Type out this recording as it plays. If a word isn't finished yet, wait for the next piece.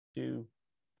to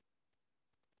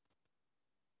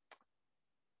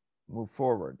move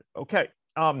forward. Okay.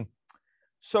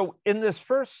 So in this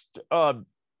first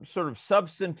sort of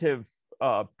substantive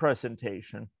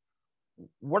presentation,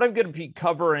 what I'm going to be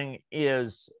covering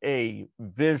is a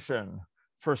vision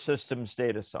for systems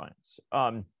data science.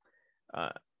 A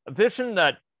vision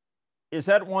that is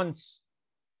at once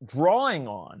drawing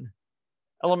on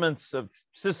elements of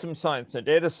system science and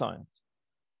data science,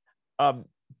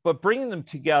 but bringing them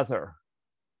together,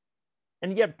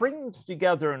 and yet bringing them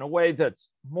together in a way that's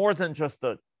more than just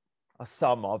a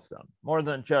sum of them, more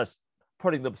than just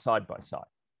putting them side by side.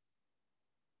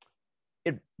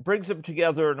 It brings them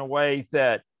together in a way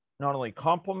that not only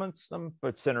complements them,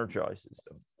 but synergizes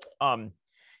them.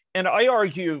 And I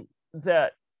argue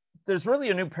that there's really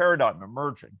a new paradigm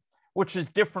emerging, which is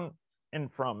different and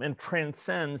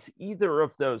transcends either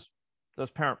of those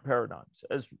parent paradigms,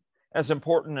 as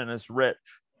important and as rich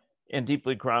and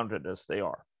deeply grounded as they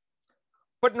are.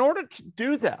 But in order to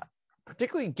do that,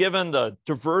 particularly given the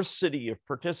diversity of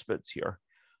participants here,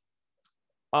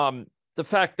 the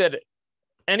fact that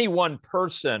any one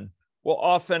person will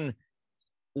often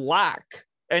lack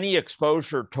any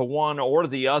exposure to one or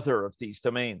the other of these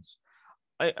domains,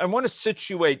 I want to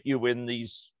situate you in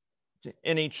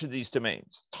each of these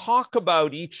domains. Talk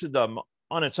about each of them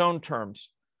on its own terms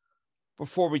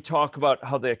before we talk about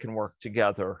how they can work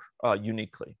together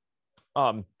uniquely.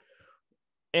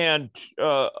 And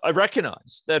I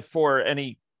recognize that for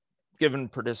any given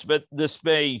participant, this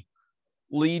may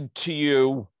lead to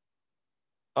you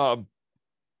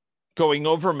going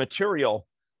over material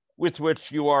with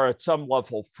which you are at some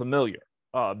level familiar.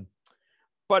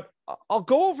 But I'll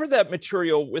go over that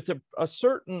material with a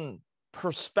certain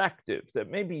perspective that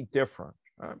may be different.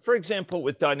 For example,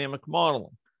 with dynamic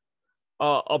modeling,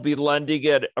 I'll be lending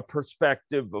it a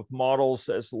perspective of models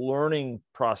as learning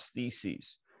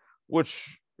prostheses,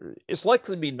 which is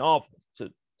likely to be novel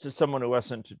to someone who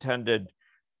hasn't attended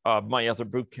my other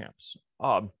boot camps.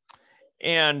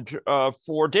 And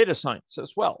for data science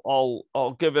as well,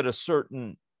 I'll give it a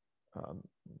certain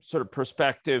sort of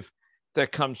perspective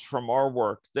that comes from our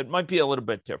work that might be a little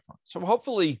bit different. So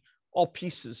hopefully all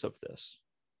pieces of this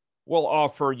will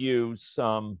offer you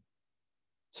some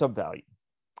value.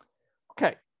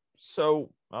 Okay,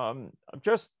 so I've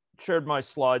just shared my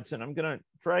slides and I'm going to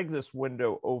drag this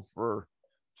window over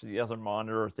to the other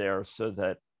monitor there so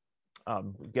that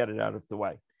we get it out of the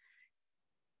way.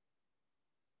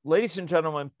 Ladies and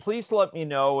gentlemen, please let me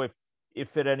know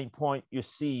if at any point you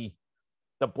see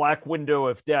the black window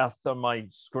of death on my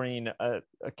screen.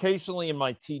 Occasionally in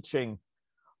my teaching,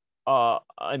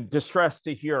 I'm distressed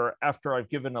to hear after I've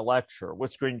given a lecture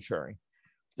with screen sharing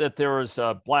that there is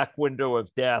a black window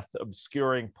of death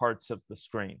obscuring parts of the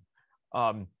screen.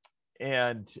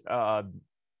 And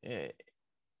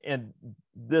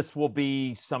this will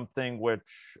be something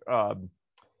which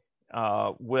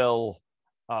will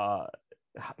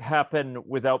happen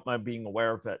without my being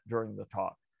aware of it during the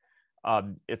talk.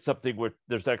 It's something which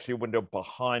there's actually a window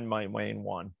behind my main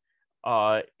one,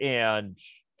 and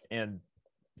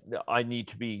I need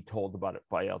to be told about it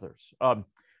by others.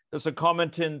 There's a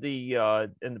comment in the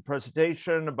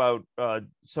presentation about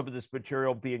some of this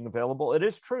material being available. It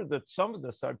is true that some of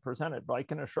this I've presented, but I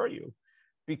can assure you,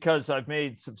 because I've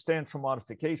made substantial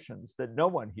modifications, that no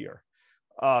one here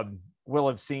will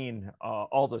have seen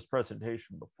all this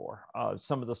presentation before.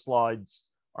 Some of the slides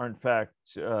are in fact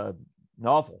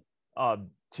novel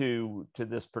to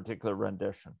this particular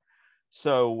rendition.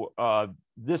 So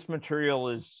this material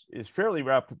is fairly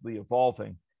rapidly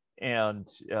evolving, and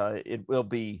it will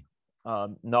be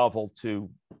novel to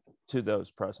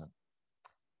those present.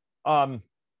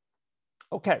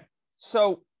 Okay,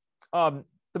 so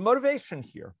the motivation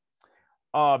here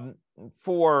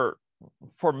for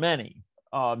many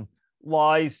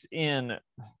lies in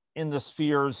the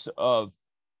spheres of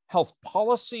health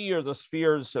policy or the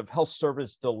spheres of health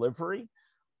service delivery,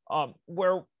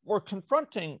 where we're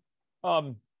confronting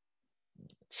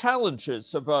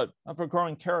challenges of a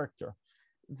growing character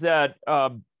that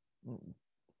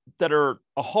that are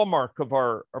a hallmark of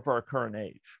our current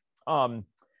age. And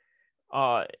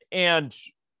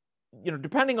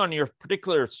depending on your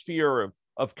particular sphere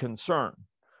of concern,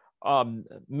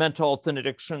 mental health and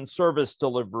addiction service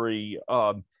delivery,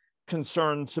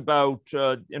 concerns about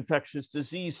infectious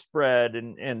disease spread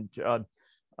and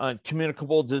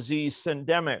communicable disease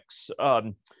syndemics,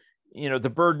 the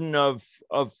burden of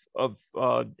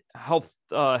health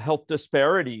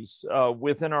disparities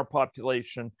within our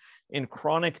population in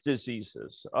chronic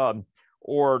diseases,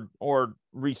 or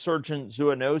resurgent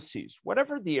zoonoses,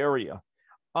 whatever the area,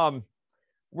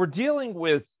 we're dealing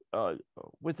with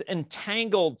with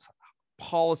entangled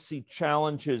policy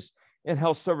challenges and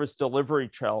health service delivery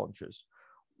challenges,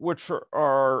 which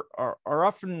are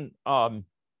often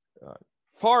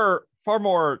far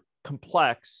more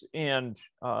complex and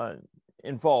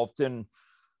involved and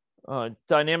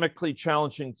dynamically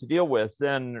challenging to deal with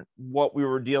than what we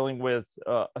were dealing with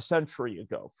a century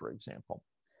ago, for example.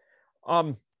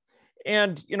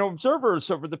 And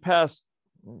observers over the past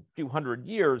few hundred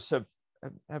years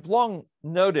have long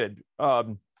noted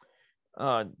the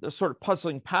sort of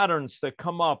puzzling patterns that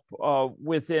come up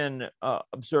within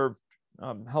observed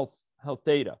health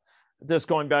data. This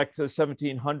going back to the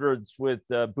 1700s with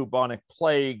bubonic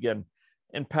plague and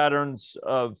patterns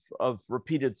of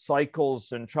repeated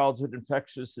cycles and childhood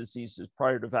infectious diseases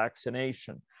prior to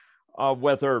vaccination,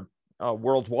 whether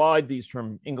worldwide, these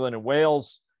from England and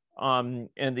Wales, and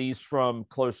these from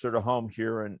closer to home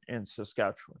here in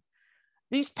Saskatchewan.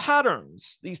 These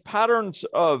patterns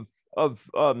of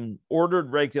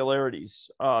ordered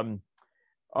regularities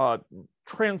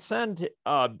transcend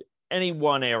any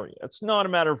one area. It's not a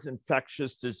matter of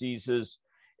infectious diseases.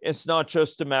 It's not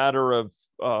just a matter of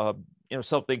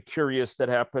something curious that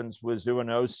happens with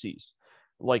zoonoses,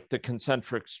 like the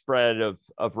concentric spread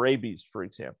of rabies, for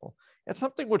example. It's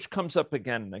something which comes up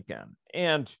again and again.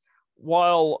 And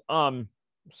while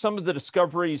some of the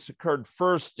discoveries occurred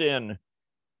first in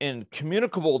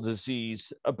communicable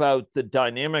disease about the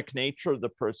dynamic nature of the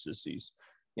processes,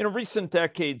 recent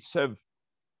decades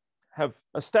have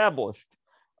established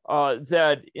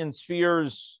that in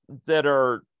spheres that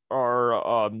are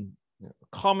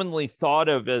commonly thought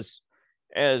of as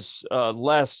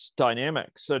less dynamic,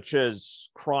 such as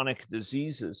chronic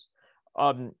diseases,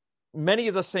 many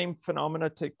of the same phenomena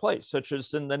take place, such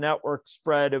as in the network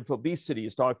spread of obesity,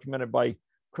 as documented by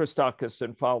Christakis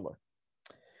and Fowler.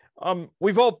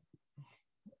 We've all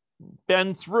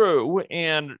been through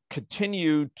and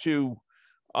continue to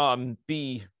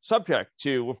be subject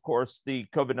to, of course, the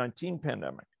COVID-19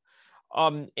 pandemic.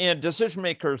 And decision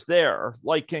makers there,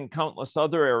 like in countless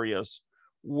other areas,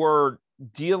 were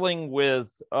dealing with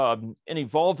an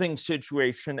evolving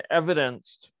situation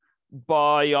evidenced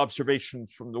by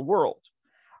observations from the world.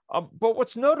 But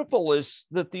what's notable is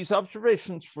that these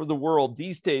observations for the world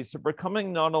these days are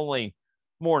becoming not only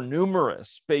more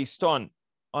numerous based on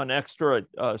extra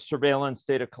surveillance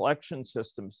data collection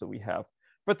systems that we have,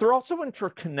 but they're also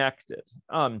interconnected.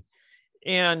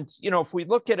 And if we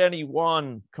look at any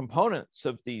one components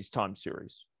of these time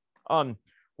series,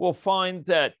 we'll find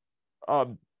that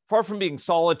far from being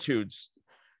solitudes,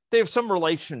 they have some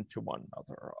relation to one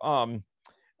another.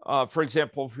 For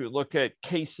example, if you look at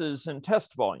cases and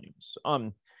test volumes,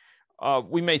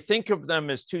 we may think of them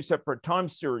as two separate time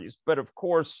series, but of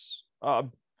course,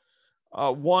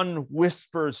 one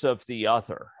whispers of the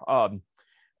other.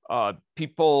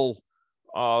 People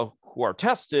who are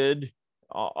tested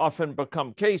often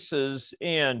become cases,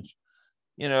 and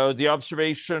the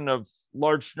observation of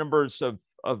large numbers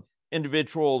of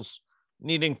individuals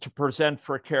needing to present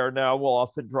for care now will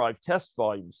often drive test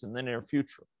volumes in the near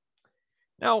future.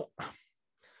 Now,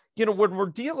 when we're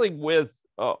dealing with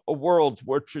a world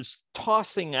which is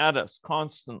tossing at us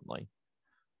constantly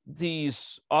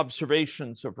these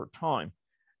observations over time,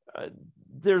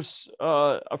 there's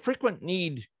a frequent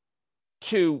need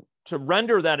to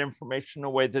render that information in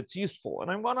a way that's useful. And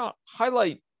I want to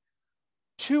highlight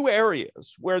two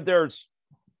areas where there's,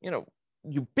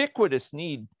 ubiquitous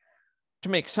need to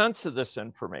make sense of this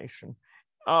information,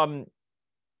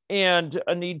 and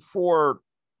a need for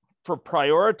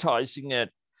prioritizing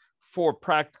it for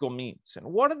practical means. And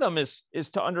one of them is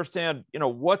to understand,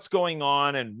 what's going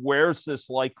on and where's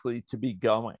this likely to be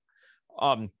going?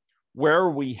 Where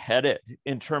are we headed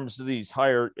in terms of these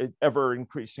higher, ever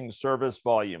increasing service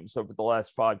volumes over the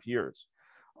last 5 years?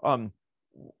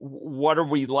 What are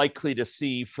we likely to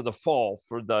see for the fall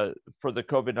for the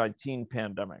COVID-19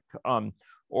 pandemic,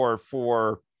 or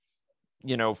for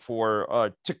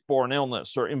tick-borne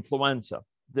illness or influenza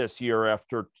this year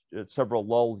after several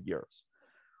lull years?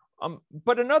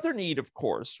 But another need, of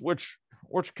course, which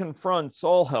confronts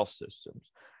all health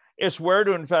systems, is where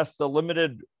to invest the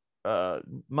limited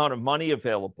amount of money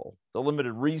available, the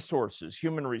limited resources,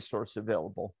 human resource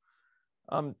available,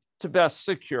 to best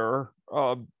secure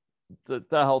the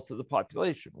health of the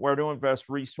population, where to invest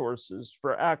resources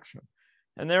for action.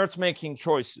 And there it's making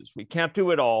choices. We can't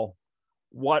do it all.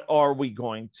 What are we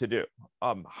going to do?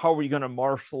 How are we going to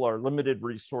marshal our limited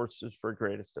resources for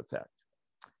greatest effect?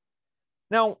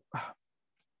 Now,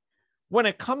 when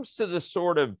it comes to this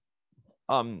sort of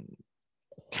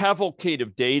cavalcade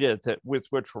of data with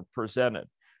which we're presented,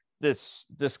 this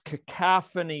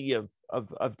cacophony of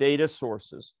data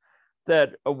sources,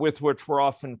 that with which we're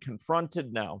often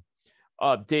confronted now.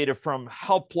 Data from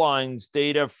helplines,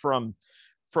 data from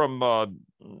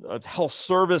health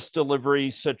service delivery,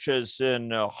 such as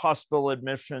in hospital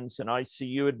admissions and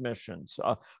ICU admissions,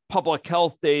 public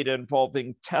health data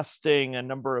involving testing a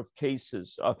number of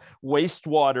cases,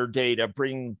 wastewater data,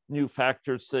 bringing new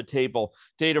factors to the table,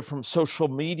 data from social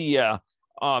media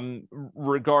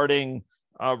regarding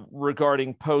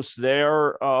posts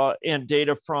there, and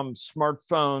data from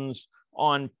smartphones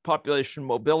on population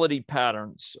mobility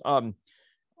patterns.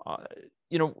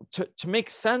 To make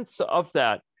sense of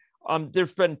that,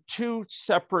 there's been two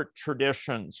separate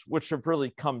traditions which have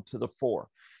really come to the fore,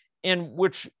 and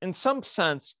which in some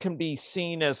sense can be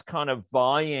seen as kind of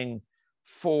vying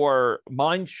for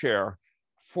mind share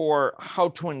for how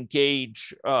to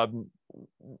engage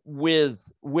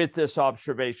with this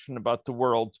observation about the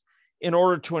world in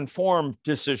order to inform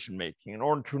decision making, in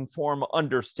order to inform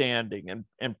understanding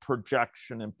and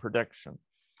projection and prediction.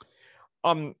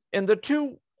 And the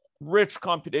two rich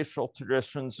computational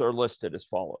traditions are listed as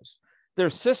follows.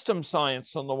 There's system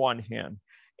science on the one hand,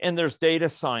 and there's data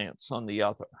science on the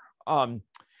other.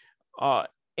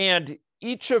 And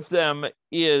each of them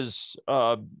is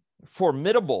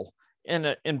formidable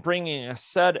in bringing a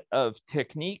set of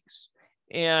techniques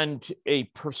and a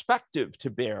perspective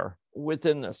to bear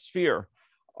within the sphere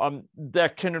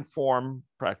that can inform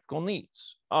practical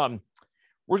needs. We're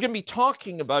going to be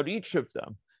talking about each of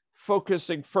them,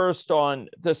 focusing first on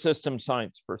the system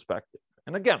science perspective.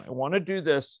 And again, I want to do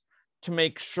this to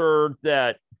make sure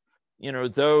that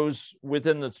those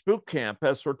within this boot camp,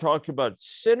 as we're talking about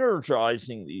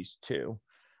synergizing these two,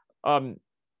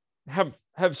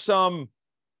 have some,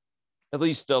 at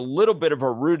least a little bit of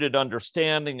a rooted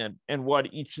understanding and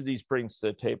what each of these brings to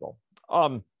the table.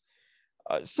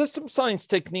 System science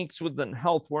techniques within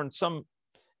health were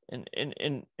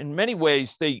in many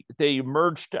ways, they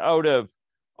emerged out of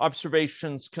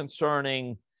observations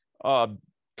concerning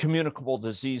communicable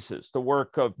diseases, the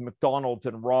work of McDonald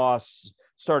and Ross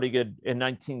starting in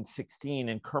 1916,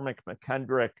 and Kermick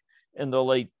McKendrick in the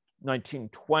late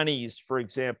 1920s, for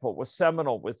example, was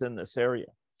seminal within this area.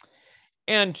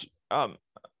 And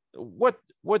what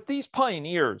these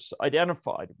pioneers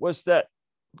identified was that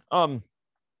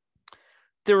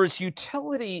there is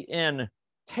utility in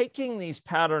taking these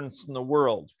patterns in the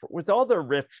world with all their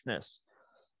richness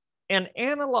and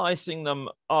analyzing them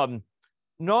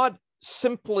not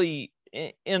simply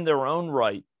in their own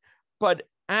right, but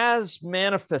as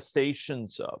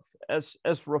manifestations of, as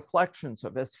reflections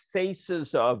of, as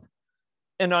faces of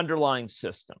an underlying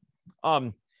system.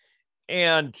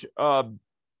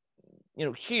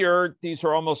 Here, these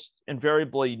are almost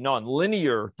invariably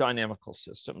nonlinear dynamical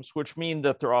systems, which mean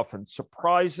that they're often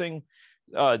surprising.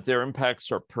 Their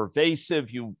impacts are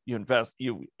pervasive. You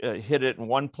hit it in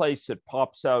one place, it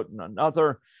pops out in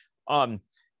another.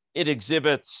 It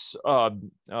exhibits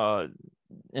an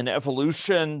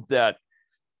evolution that,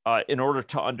 in order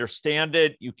to understand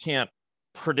it, you can't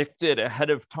predict it ahead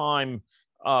of time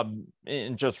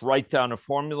and just write down a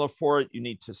formula for it. You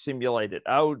need to simulate it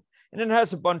out. And it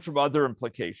has a bunch of other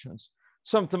implications,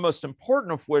 some of the most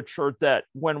important of which are that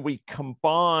when we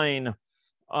combine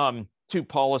two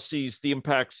policies, the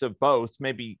impacts of both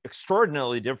may be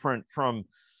extraordinarily different from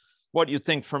what you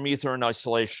think from either in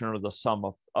isolation or the sum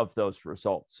of those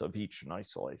results of each in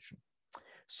isolation.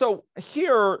 So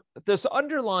here, this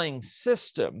underlying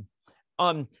system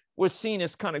was seen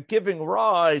as kind of giving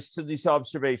rise to these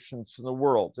observations in the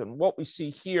world. And what we see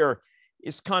here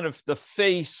is kind of the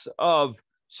face of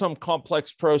some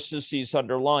complex processes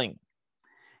underlying.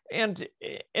 And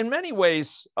in many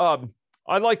ways, I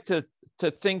like to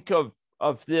think of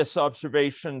this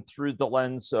observation through the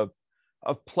lens of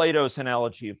Plato's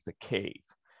analogy of the cave.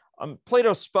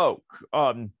 Plato spoke,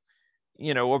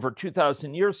 over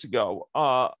 2,000 years ago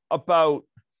about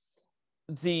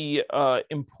the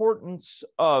importance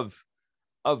of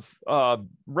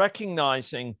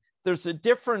recognizing there's a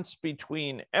difference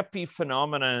between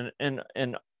epiphenomena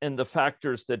and the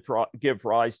factors that give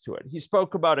rise to it. He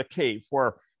spoke about a cave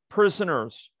where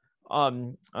prisoners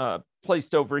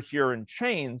placed over here in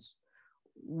chains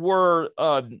were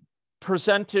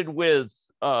presented with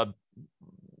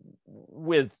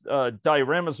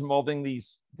dioramas involving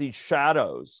these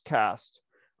shadows cast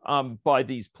by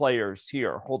these players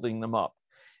here holding them up.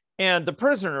 And the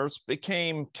prisoners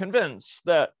became convinced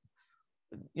that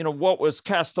what was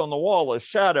cast on the wall as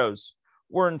shadows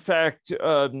were in fact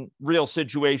real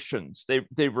situations.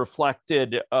 They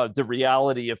reflected the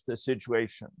reality of the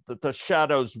situation, that the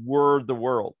shadows were the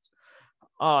world.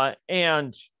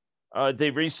 And They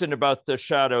reason about the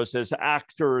shadows as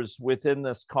actors within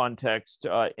this context,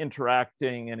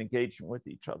 interacting and engaging with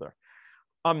each other.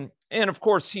 And of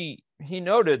course, he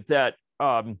noted that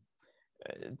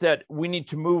that we need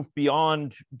to move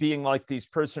beyond being like these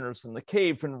prisoners in the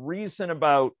cave and reason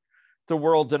about the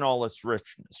world in all its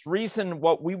richness. Reason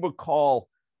what we would call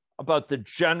about the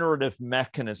generative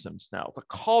mechanisms now, the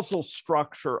causal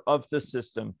structure of the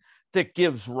system that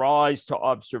gives rise to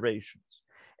observations.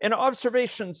 And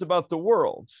observations about the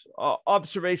world,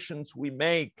 observations we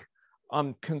make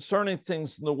concerning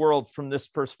things in the world from this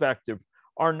perspective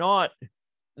are not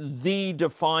the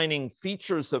defining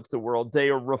features of the world. They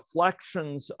are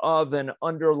reflections of an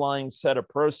underlying set of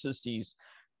processes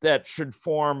that should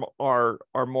form our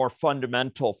more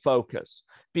fundamental focus,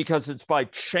 because it's by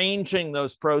changing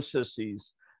those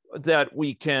processes that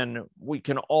we can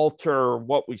alter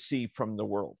what we see from the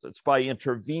world. It's by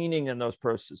intervening in those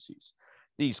processes,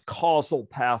 these causal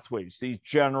pathways, these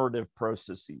generative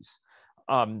processes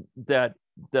that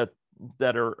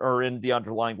are in the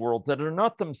underlying world that are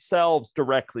not themselves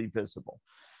directly visible.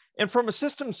 And from a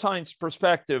system science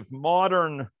perspective,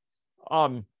 much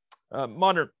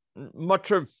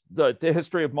of the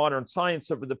history of modern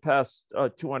science over the past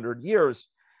 200 years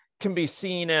can be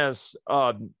seen as,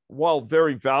 while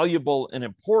very valuable and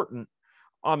important,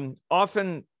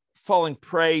 often falling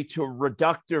prey to a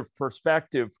reductive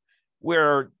perspective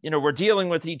where, we're dealing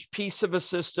with each piece of a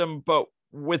system, but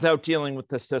without dealing with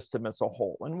the system as a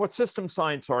whole. And what system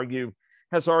science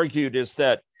has argued is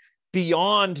that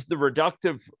beyond the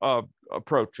reductive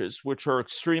approaches, which are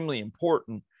extremely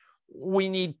important, we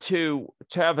need to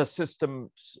have a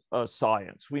systems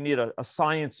science. We need a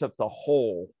science of the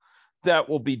whole that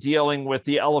will be dealing with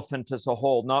the elephant as a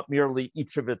whole, not merely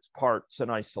each of its parts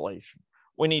in isolation.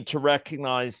 We need to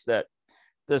recognize that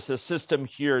there's a system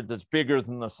here that's bigger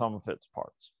than the sum of its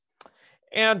parts.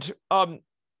 And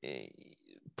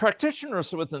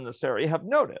practitioners within this area have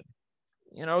noted,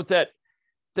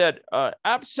 that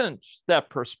absent that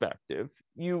perspective,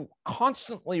 you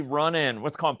constantly run in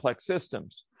with complex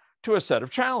systems to a set of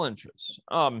challenges,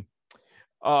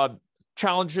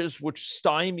 challenges which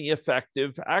stymie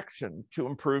effective action to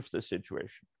improve the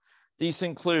situation. These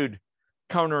include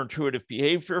counterintuitive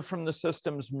behavior from the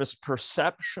systems,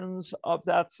 misperceptions of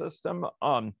that system,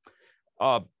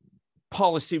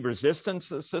 policy resistance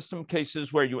to the system,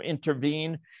 cases where you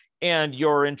intervene and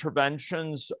your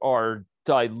interventions are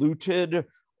diluted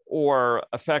or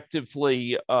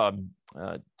effectively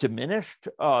diminished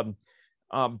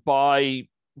by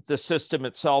the system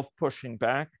itself pushing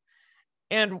back.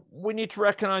 And we need to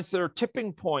recognize there are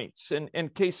tipping points in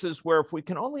cases where if we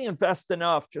can only invest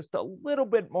enough, just a little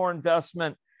bit more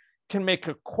investment can make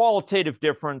a qualitative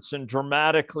difference in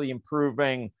dramatically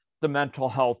improving the mental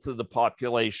health of the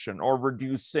population, or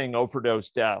reducing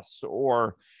overdose deaths,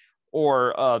 or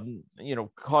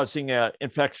causing an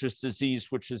infectious disease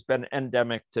which has been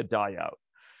endemic to die out.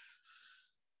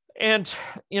 And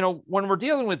when we're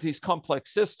dealing with these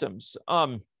complex systems,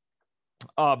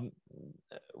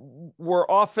 we're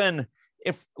often,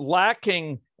 if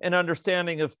lacking an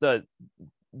understanding of the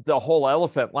whole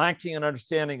elephant, lacking an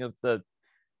understanding of the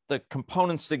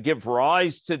components that give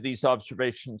rise to these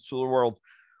observations to the world,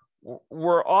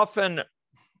 we're often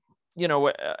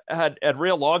at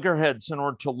real loggerheads in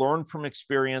order to learn from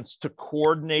experience, to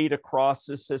coordinate across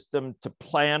the system, to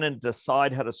plan and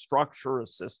decide how to structure a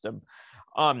system,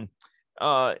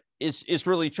 is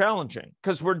really challenging,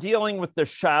 because we're dealing with the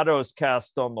shadows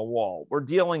cast on the wall. We're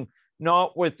dealing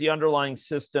not with the underlying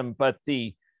system, but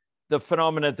the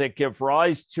phenomena that give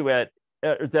rise to it,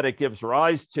 that it gives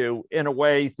rise to, in a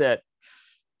way that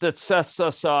sets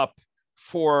us up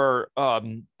for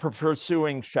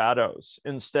pursuing shadows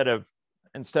instead of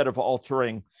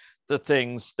altering the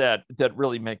things that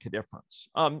really make a difference.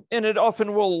 And it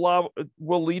often will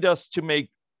lead us to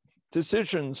make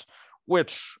decisions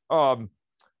which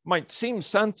might seem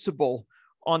sensible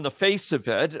on the face of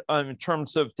it, in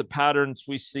terms of the patterns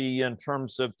we see, in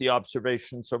terms of the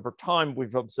observations over time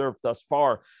we've observed thus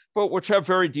far, but which have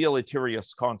very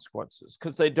deleterious consequences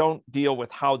because they don't deal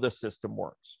with how the system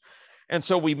works. And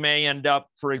so we may end up,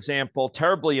 for example,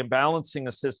 terribly imbalancing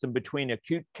a system between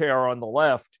acute care on the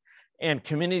left and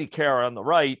community care on the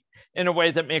right in a way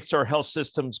that makes our health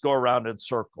systems go around in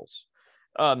circles.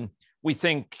 We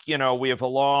think, we have a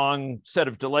long set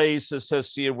of delays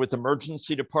associated with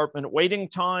emergency department waiting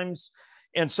times.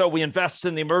 And so we invest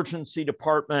in the emergency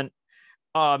department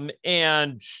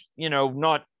and,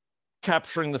 not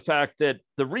capturing the fact that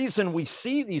the reason we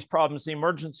see these problems in the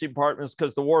emergency department is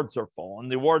because the wards are full.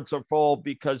 And the wards are full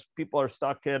because people are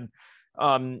stuck in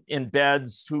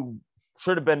beds who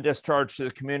should have been discharged to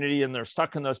the community, and they're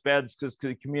stuck in those beds because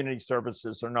the community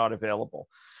services are not available.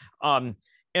 And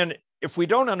if we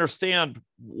don't understand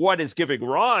what is giving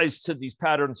rise to these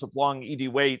patterns of long ED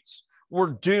waits, we're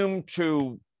doomed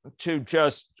to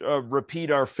just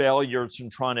repeat our failures in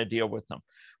trying to deal with them.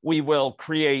 We will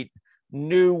create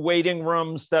new waiting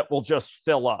rooms that will just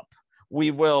fill up. We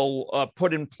will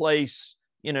put in place,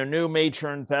 new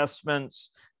major investments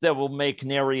that will make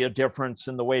nary a difference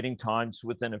in the waiting times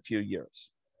within a few years.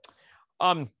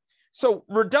 So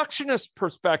reductionist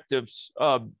perspectives,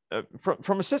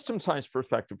 from a system science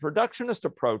perspective, reductionist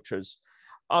approaches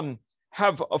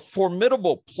have a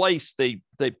formidable place they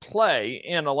play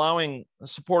in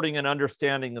supporting an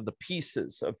understanding of the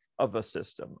pieces of a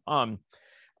system.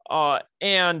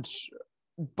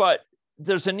 But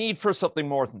there's a need for something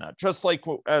more than that. Just like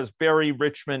as Barry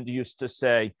Richmond used to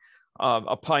say,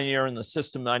 a pioneer in the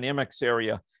system dynamics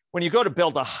area, when you go to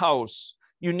build a house,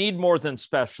 you need more than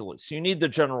specialists. You need the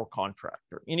general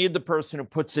contractor. You need the person who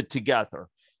puts it together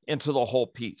into the whole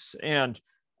piece. And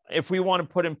if we want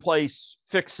to put in place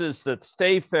fixes that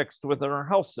stay fixed within our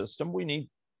health system, we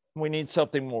need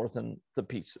something more than the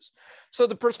pieces. So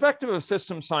the perspective of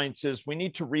system science is we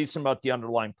need to reason about the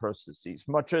underlying processes.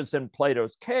 Much as in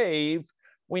Plato's cave,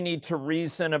 we need to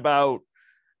reason about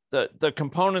the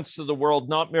components of the world,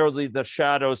 not merely the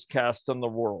shadows cast on the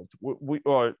world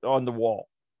or on the wall.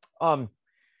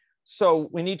 So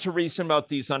we need to reason about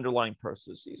these underlying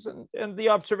processes. And the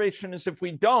observation is if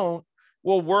we don't,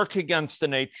 we'll work against the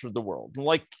nature of the world.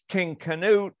 Like King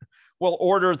Canute, we'll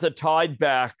order the tide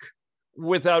back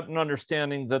without an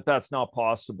understanding that that's not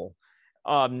possible.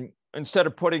 Instead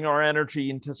of putting our energy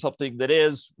into something that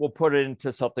is, we'll put it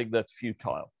into something that's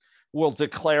futile. We'll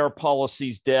declare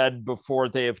policies dead before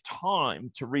they have time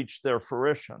to reach their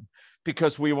fruition,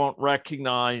 because we won't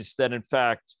recognize that, in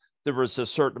fact, there was a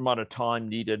certain amount of time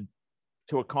needed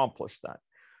to accomplish that.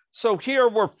 So here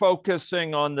we're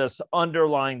focusing on this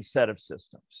underlying set of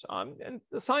systems. And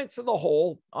the science of the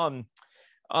whole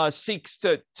seeks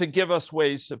to give us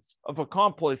ways of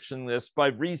accomplishing this by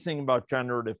reasoning about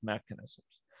generative mechanisms.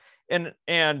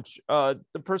 And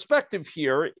the perspective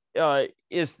here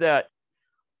is that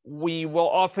we will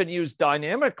often use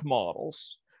dynamic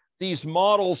models, these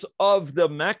models of the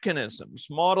mechanisms,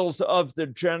 models of the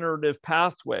generative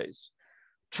pathways,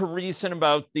 to reason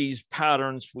about these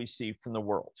patterns we see from the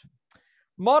world.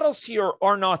 Models here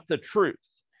are not the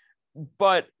truth,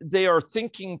 but they are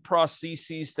thinking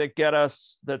processes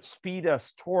that speed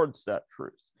us towards that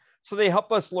truth. So they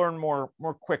help us learn more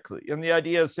quickly. And the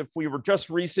idea is if we were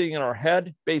just reasoning in our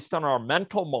head based on our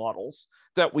mental models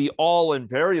that we all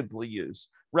invariably use,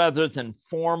 rather than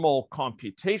formal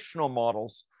computational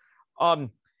models,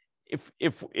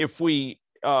 if we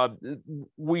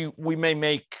may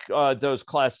make those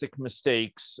classic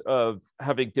mistakes of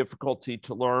having difficulty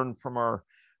to learn from our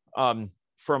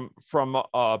from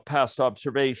past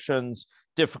observations,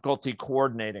 difficulty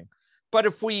coordinating. But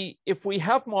if we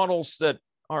have models that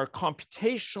are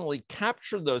computationally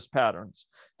capture those patterns,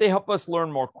 they help us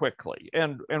learn more quickly.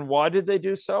 And why did they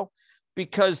do so?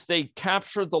 Because they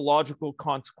capture the logical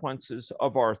consequences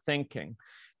of our thinking,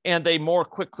 and they more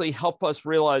quickly help us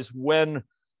realize when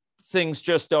things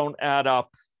just don't add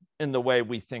up in the way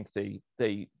we think they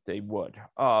would.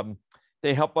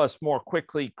 They help us more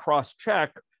quickly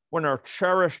cross-check when our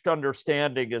cherished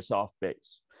understanding is off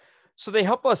base. So they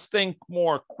help us think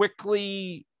more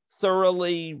quickly,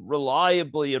 thoroughly,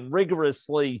 reliably, and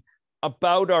rigorously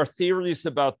about our theories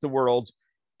about the world,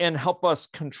 and help us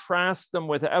contrast them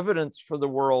with evidence for the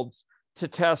world to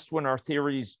test when our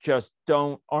theories just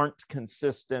aren't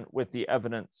consistent with the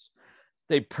evidence.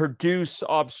 They produce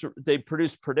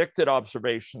predicted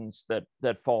observations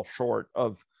that fall short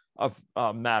of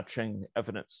matching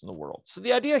evidence in the world. So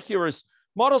the idea here is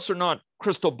models are not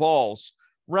crystal balls.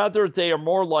 Rather, they are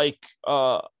more like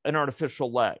an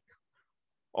artificial leg,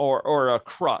 or a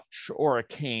crutch, or a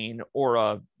cane,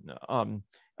 or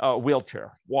a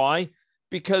wheelchair. Why?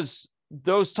 Because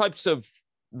those types of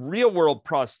real-world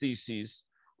prostheses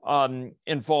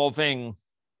involving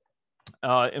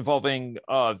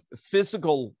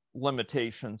physical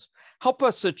limitations help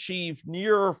us achieve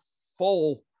near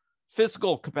full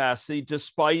physical capacity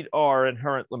despite our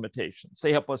inherent limitations.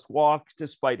 They help us walk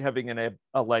despite having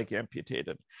a leg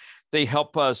amputated. They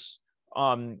help us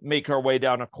make our way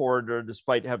down a corridor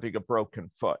despite having a broken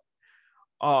foot.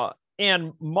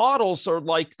 And models are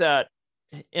like that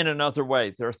in another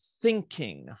way. They're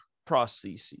thinking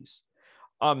prostheses.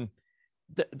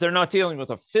 They're not dealing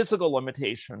with a physical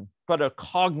limitation, but a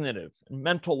cognitive and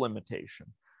mental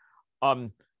limitation.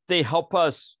 They help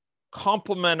us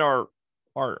complement our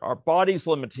our body's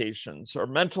limitations, our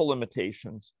mental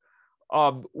limitations,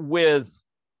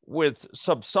 with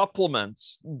some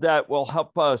supplements that will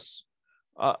help us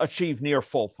achieve near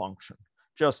full function,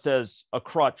 just as a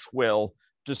crutch will,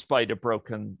 despite a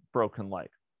broken leg.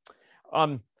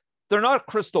 They're not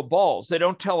crystal balls. They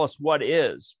don't tell us what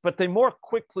is, but they more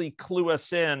quickly clue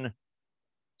us in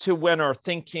to when our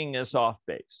thinking is off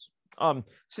base. So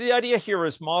the idea here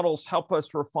is models help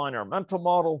us refine our mental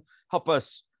model,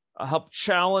 help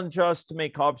challenge us to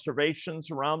make observations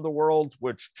around the world,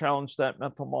 which challenge that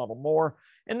mental model more.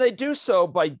 And they do so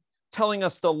by telling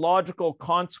us the logical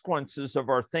consequences of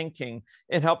our thinking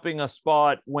and helping us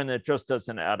spot when it just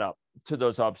doesn't add up to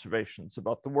those observations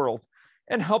about the world,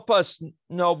 and help us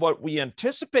know what we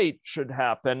anticipate should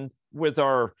happen with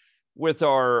our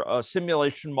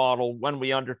simulation model when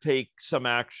we undertake some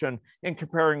action and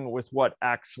comparing with what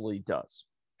actually does.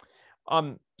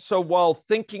 So while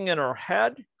thinking in our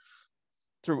head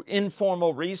through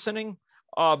informal reasoning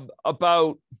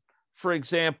about, for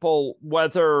example,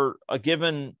 whether a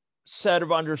given set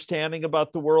of understanding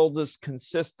about the world is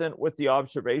consistent with the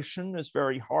observation is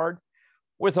very hard.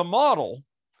 With a model,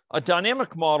 a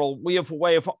dynamic model, we have a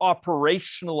way of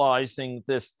operationalizing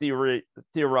this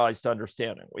theorized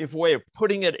understanding. We have a way of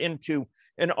putting it into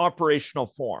an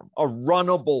operational form, a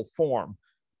runnable form,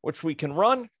 which we can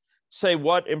run, say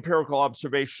what empirical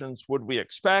observations would we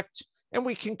expect, and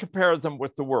we can compare them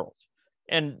with the world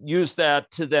and use that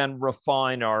to then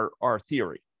refine our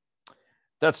theory.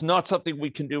 That's not something we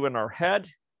can do in our head.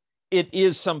 It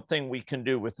is something we can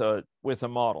do with a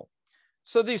model.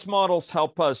 So these models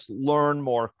help us learn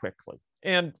more quickly.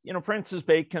 And Francis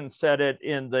Bacon said it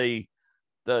in the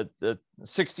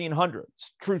 1600s.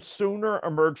 Truth sooner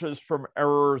emerges from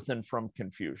error than from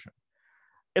confusion.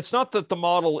 It's not that the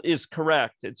model is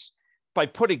correct. It's by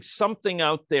putting something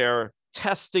out there,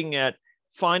 testing it,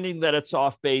 finding that it's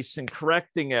off base and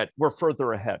correcting it, we're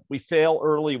further ahead. We fail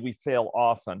early, we fail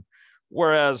often.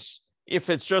 Whereas if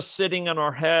it's just sitting in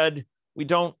our head, we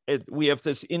have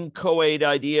this inchoate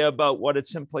idea about what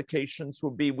its implications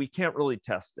will be. We can't really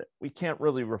test it. We can't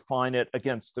really refine it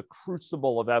against the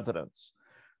crucible of evidence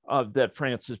that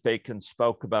Francis Bacon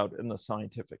spoke about in the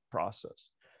scientific process.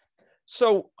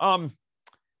 So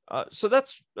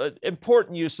that's an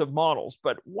important use of models.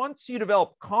 But once you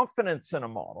develop confidence in a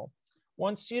model,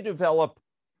 once you develop,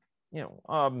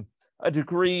 a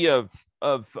degree of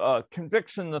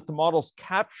conviction that the model's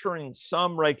capturing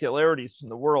some regularities in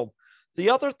the world, the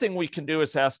other thing we can do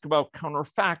is ask about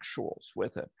counterfactuals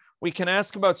with it. We can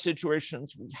ask about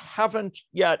situations we haven't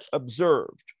yet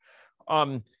observed,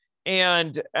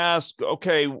 and ask,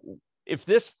 okay, if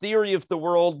this theory of the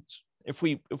world, if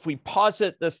we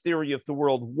posit this theory of the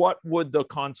world, what would the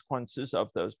consequences of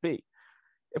those be?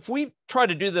 If we try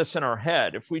to do this in our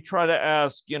head, if we try to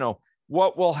ask,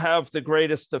 what will have the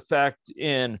greatest effect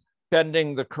in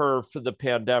bending the curve for the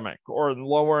pandemic or in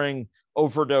lowering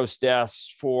overdose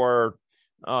deaths for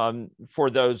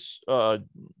those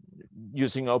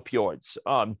using opioids,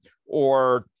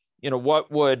 or what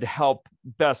would help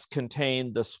best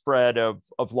contain the spread of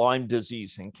Lyme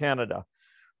disease in Canada.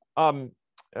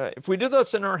 If we do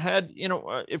this in our head,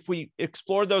 if we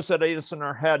explore those ideas in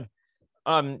our head,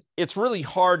 it's really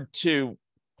hard to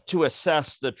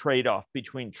assess the trade-off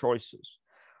between choices.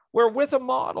 Where with a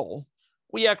model,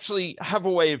 we actually have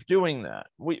a way of doing that.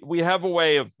 We have a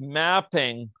way of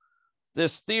mapping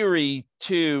this theory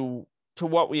to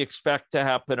what we expect to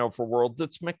happen over a world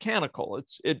that's mechanical.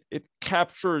 It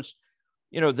captures,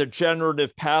 the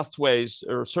generative pathways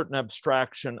or a certain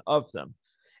abstraction of them.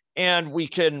 And we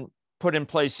can put in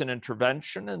place an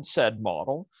intervention in said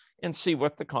model and see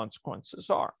what the consequences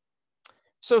are.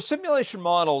 So simulation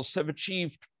models have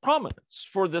achieved prominence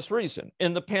for this reason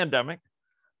in the pandemic,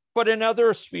 but in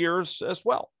other spheres as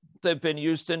well. They've been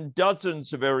used in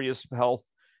dozens of areas of health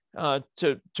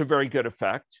to very good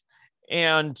effect,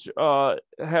 and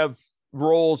have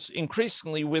roles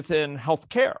increasingly within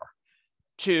healthcare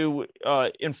to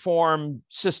inform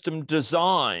system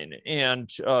design and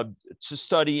to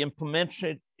study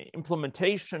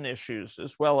implementation issues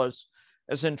as well as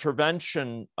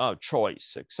intervention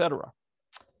choice, et cetera.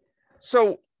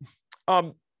 So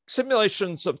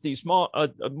simulations of these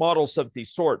models of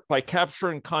these sort, by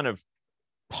capturing kind of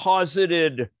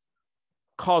posited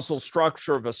causal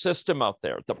structure of a system out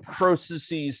there, the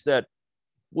processes that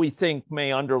we think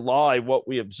may underlie what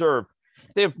we observe,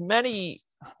 they have many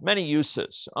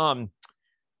uses.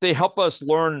 They help us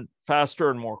learn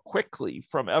faster and more quickly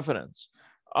from evidence.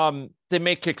 They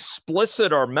make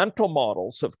explicit our mental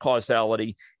models of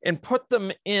causality and put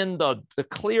them in the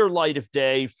clear light of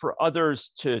day for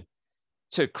others to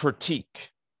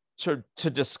critique, to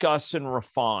discuss and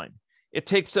refine. It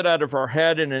takes it out of our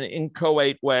head in an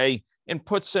inchoate way and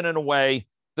puts it in a way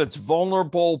that's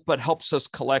vulnerable, but helps us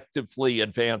collectively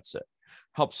advance it,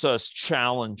 helps us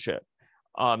challenge it,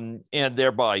 and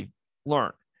thereby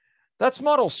learn. That's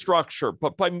model structure,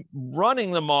 but by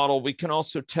running the model, we can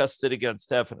also test it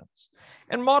against evidence.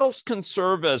 And models can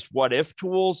serve as what-if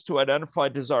tools to identify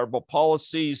desirable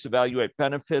policies, evaluate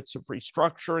benefits of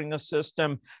restructuring a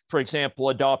system, for example,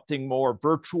 adopting more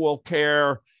virtual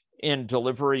care in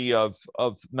delivery of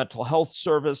mental health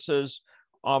services,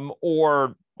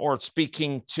 or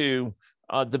speaking to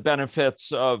the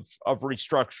benefits of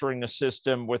restructuring a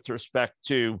system with respect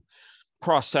to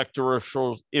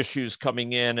cross-sectoral issues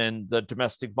coming in the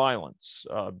domestic violence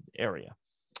area.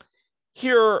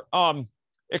 Here,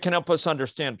 it can help us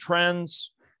understand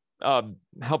trends,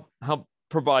 help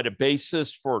provide a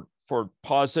basis for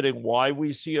positing why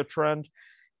we see a trend,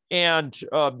 and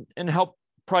help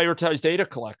prioritize data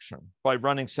collection by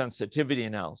running sensitivity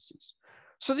analyses.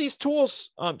 So these tools,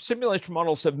 simulation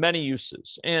models, have many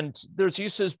uses, and there's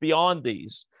uses beyond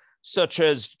these, such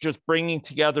as just bringing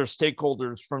together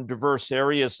stakeholders from diverse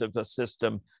areas of a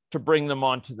system to bring them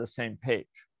onto the same page.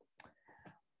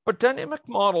 But dynamic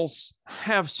models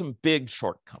have some big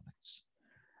shortcomings.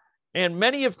 And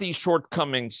many of these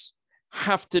shortcomings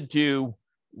have to do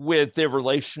with their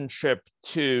relationship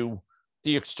to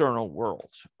the external world,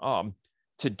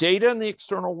 to data in the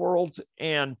external world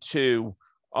and to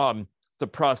the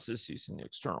processes in the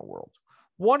external world.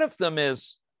 One of them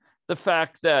is the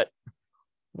fact that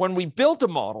when we build a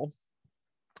model,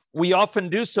 we often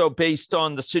do so based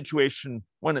on the situation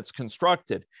when it's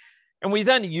constructed. And we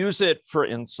then use it for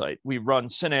insight. We run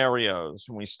scenarios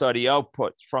and we study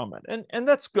outputs from it. And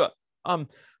that's good.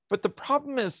 But the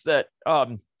problem is that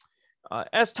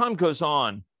as time goes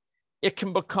on, it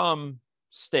can become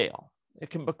stale.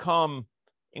 It can become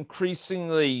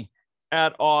increasingly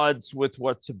at odds with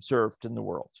what's observed in the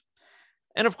world.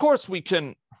 And of course, we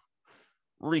can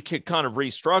kind of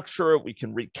restructure it, we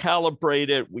can recalibrate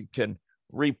it, we can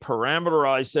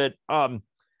reparameterize it.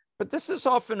 But this is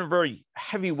often a very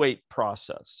heavyweight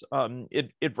process.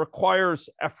 It requires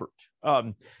effort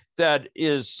that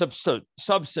is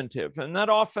substantive. And that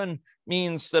often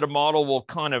means that a model will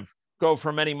kind of go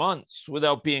for many months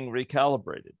without being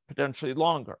recalibrated, potentially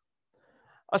longer.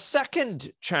 A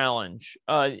second challenge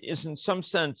is in some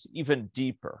sense even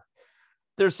deeper.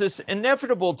 There's this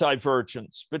inevitable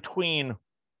divergence between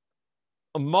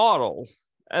a model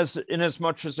in as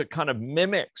much as it kind of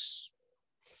mimics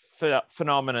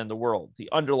phenomena in the world, the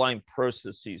underlying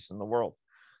processes in the world.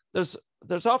 There's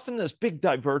often this big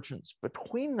divergence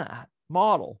between that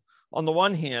model on the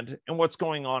one hand and what's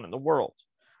going on in the world.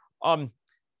 And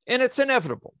it's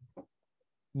inevitable.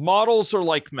 Models are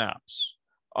like maps.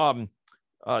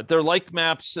 They're like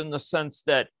maps in the sense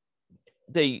that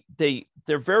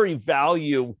their very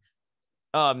value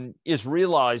is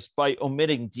realized by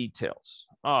omitting details.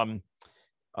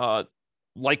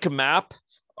 Like a map,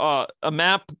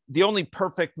 the only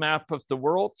perfect map of the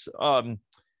world,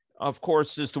 of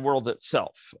course, is the world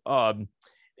itself.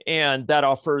 And that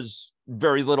offers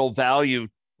very little value,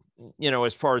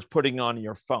 as far as putting on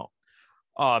your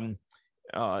phone.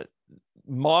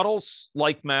 Models,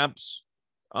 like maps,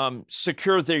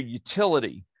 secure their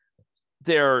utility,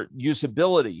 their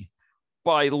usability,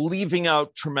 by leaving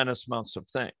out tremendous amounts of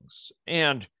things.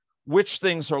 And which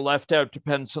things are left out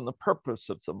depends on the purpose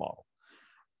of the model.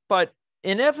 But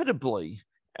inevitably,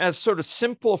 as sort of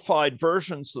simplified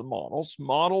versions of the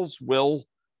models will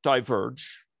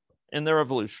diverge in their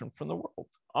evolution from the world.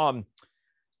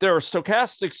 There are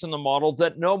stochastics in the model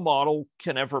that no model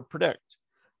can ever predict.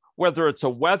 Whether it's a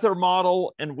weather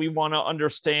model and we want to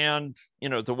understand,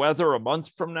 the weather a month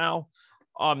from now,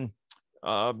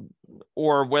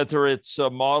 or whether it's a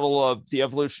model of the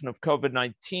evolution of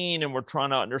COVID-19 and we're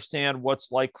trying to understand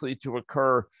what's likely to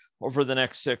occur over the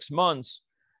next 6 months,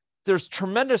 there's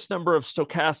tremendous number of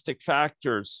stochastic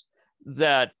factors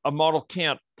that a model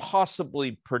can't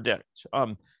possibly predict,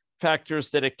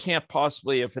 factors that it can't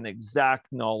possibly have an exact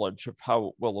knowledge of how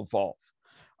it will evolve.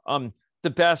 The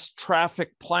best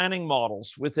traffic planning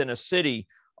models within a city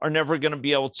are never going to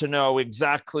be able to know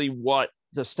exactly what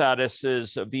the status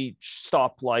is of each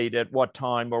stoplight at what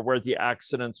time or where the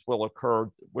accidents will occur,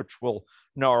 which will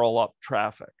gnarl up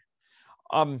traffic.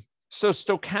 So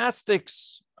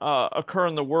stochastics occur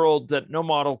in the world that no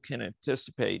model can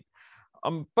anticipate.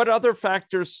 But other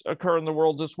factors occur in the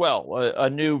world as well. A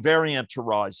new variant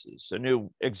arises, a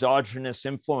new exogenous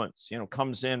influence,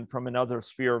 comes in from another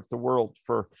sphere of the world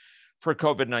for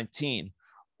COVID-19,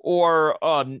 or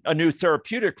a new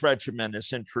therapeutic regimen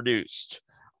is introduced,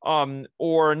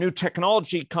 or a new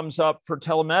technology comes up for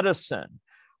telemedicine,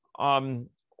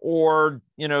 or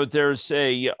there's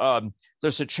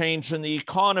a change in the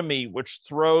economy which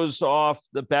throws off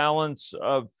the balance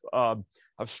of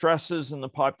stresses in the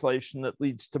population that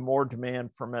leads to more demand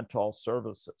for mental health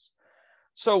services.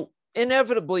 So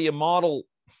inevitably, a model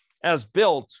as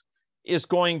built is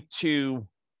going to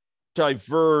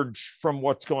diverge from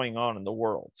what's going on in the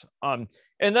world. And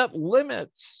that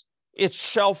limits its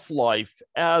shelf life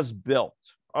as built.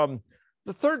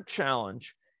 The third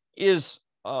challenge is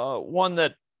one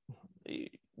that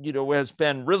has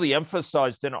been really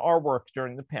emphasized in our work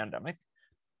during the pandemic.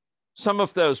 Some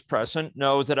of those present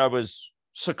know that I was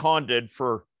seconded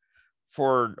for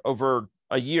over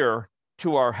a year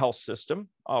to our health system,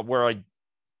 where I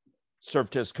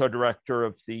served as co-director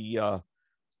of the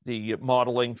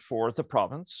modeling for the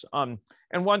province. And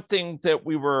one thing that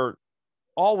we were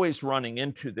always running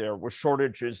into there was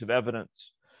shortages of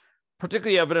evidence,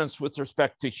 particularly evidence with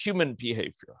respect to human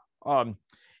behavior.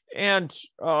 And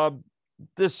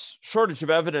this shortage of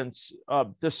evidence,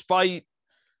 despite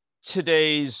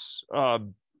today's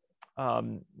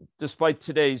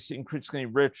increasingly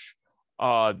rich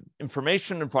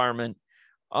information environment,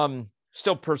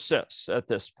 still persists at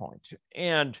this point.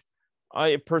 And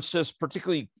it persists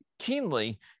particularly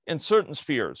keenly in certain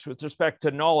spheres with respect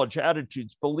to knowledge,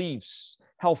 attitudes, beliefs,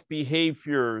 health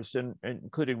behaviors, and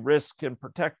including risk and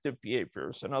protective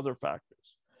behaviors and other factors.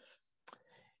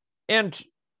 And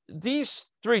these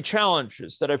three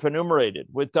challenges that I've enumerated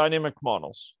with dynamic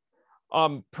models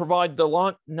provide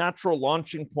the natural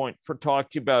launching point for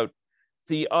talking about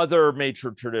the other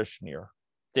major tradition here,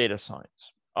 data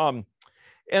science.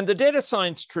 And the data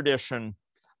science tradition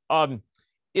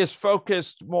is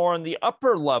focused more on the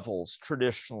upper levels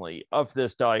traditionally of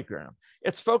this diagram.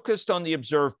 It's focused on the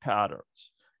observed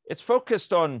patterns. It's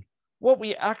focused on what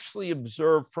we actually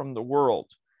observe from the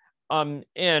world, and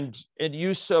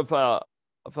use of a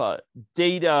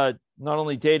data, not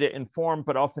only data informed,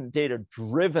 but often data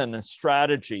driven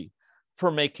strategy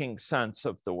for making sense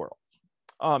of the world.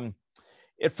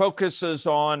 It focuses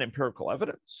on empirical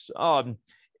evidence,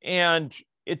 and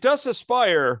it does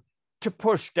aspire to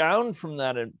push down from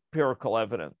that empirical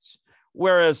evidence,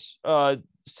 whereas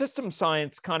system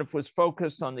science kind of was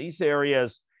focused on these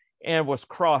areas and was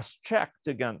cross-checked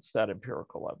against that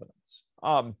empirical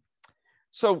evidence.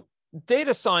 So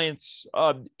data science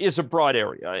is a broad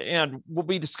area, and we'll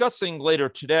be discussing later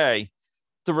today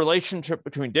the relationship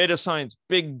between data science,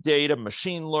 big data,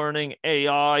 machine learning,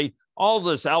 AI, all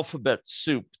this alphabet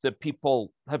soup that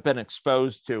people have been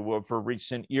exposed to over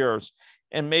recent years,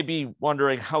 and maybe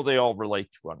wondering how they all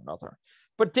relate to one another.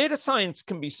 But data science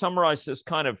can be summarized as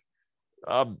kind of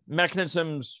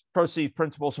mechanisms, processes,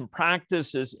 principles, and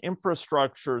practices,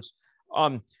 infrastructures,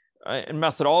 and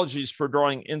methodologies for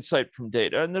drawing insight from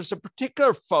data. And there's a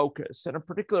particular focus and a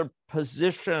particular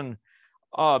position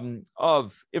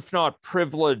of, if not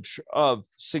privilege, of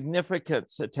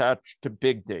significance attached to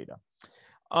big data.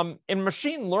 And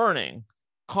machine learning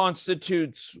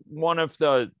constitutes one of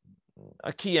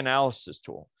a key analysis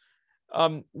tool.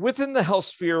 Within the health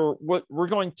sphere, we're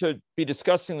going to be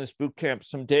discussing this bootcamp,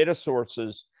 some data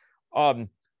sources, of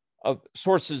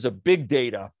big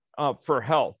data for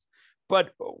health.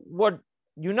 But what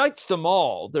unites them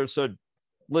all, there's a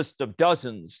list of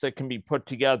dozens that can be put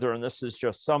together, and this is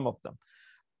just some of them.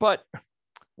 But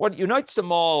what unites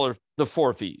them all are the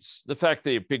 4 V's. The fact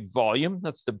they have big volume,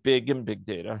 that's the big in big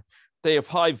data. They have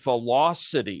high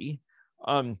velocity.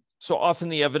 So often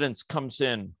the evidence comes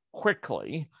in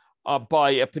quickly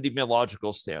by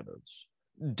epidemiological standards,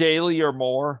 daily or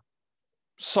more,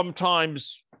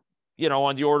 sometimes,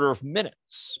 on the order of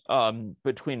minutes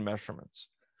between measurements.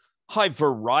 High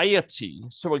variety,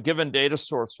 so a given data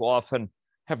source will often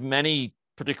have many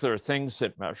particular things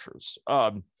it measures,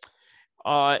 and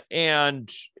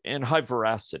high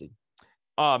veracity.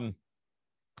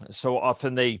 So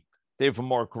often they have a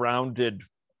more grounded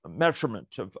measurement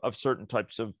of certain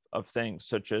types of things,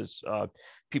 such as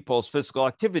people's physical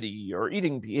activity or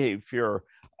eating behavior,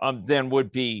 than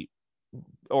would be,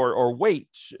 or weight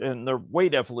and their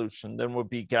weight evolution, than would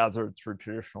be gathered through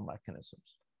traditional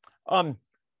mechanisms.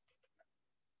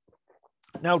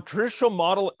 Now, traditional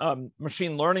model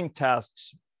machine learning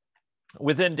tasks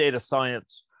within data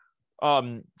science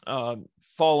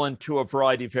fall into a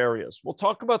variety of areas. We'll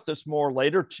talk about this more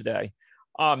later today,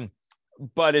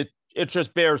 but it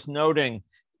just bears noting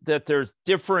that there's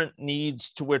different needs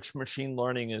to which machine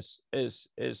learning is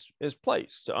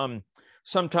placed.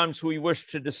 Sometimes we wish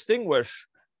to distinguish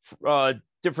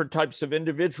different types of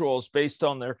individuals based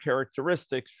on their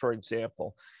characteristics, for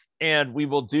example, and we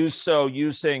will do so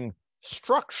using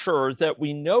structure that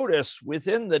we notice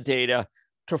within the data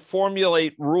to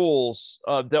formulate rules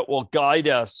that will guide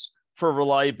us for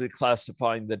reliably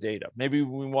classifying the data. Maybe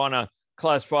we want to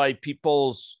classify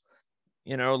people's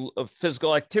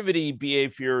physical activity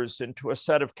behaviors into a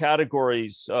set of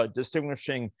categories,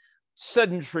 distinguishing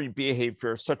sedentary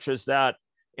behavior, such as that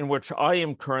in which I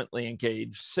am currently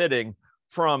engaged, sitting,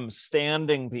 from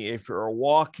standing behavior or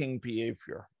walking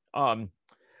behavior.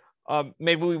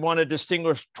 Maybe we want to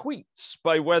distinguish tweets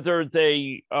by whether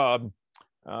they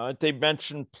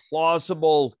mention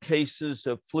plausible cases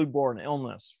of flu-borne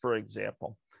illness, for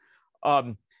example.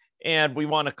 And we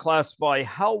want to classify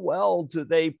how well do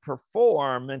they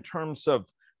perform in terms of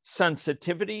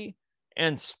sensitivity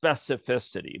and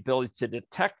specificity, ability to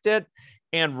detect it,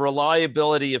 and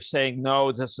reliability of saying,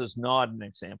 no, this is not an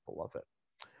example of it.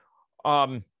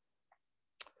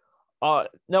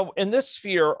 Now, in this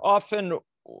sphere, often,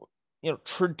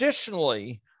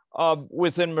 traditionally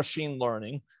within machine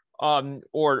learning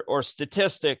or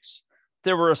statistics,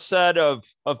 there were a set of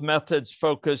methods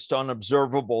focused on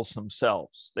observables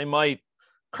themselves. They might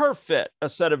curve fit a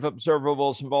set of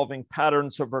observables involving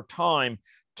patterns over time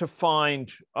to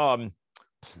find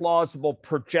plausible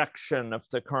projection of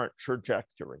the current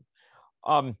trajectory.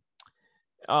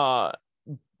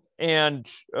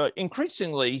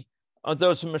 Increasingly,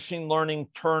 those in machine learning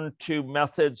turn to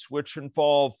methods which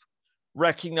involve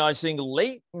recognizing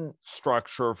latent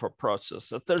structure of a process,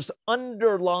 that there's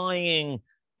underlying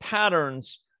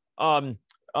patterns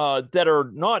that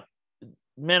are not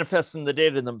manifest in the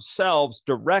data themselves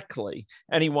directly,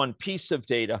 any one piece of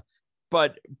data,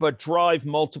 but drive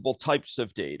multiple types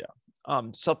of data,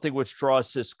 something which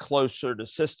draws this closer to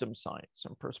system science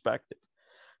and perspective.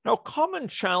 Now, common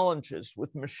challenges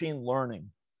with machine learning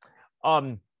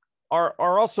are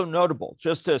also notable,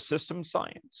 just as system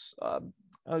science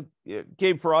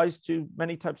gave rise to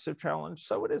many types of challenge,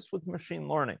 so it is with machine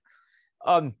learning.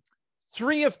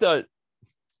 Three of the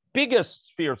biggest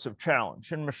spheres of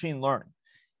challenge in machine learning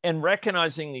and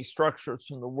recognizing these structures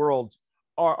in the world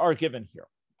are given here.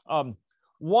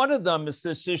 One of them is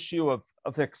this issue of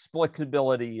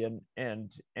explicability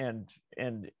and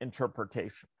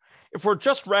interpretation. If we're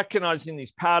just recognizing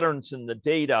these patterns in the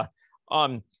data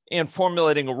and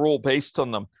formulating a rule based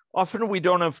on them, often we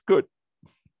don't have good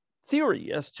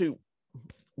theory as to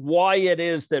why it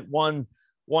is that one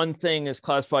thing is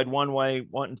classified one way,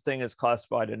 one thing is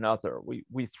classified another. We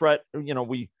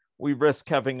risk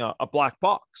having a black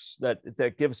box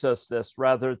that gives us this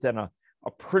rather than a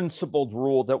principled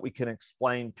rule that we can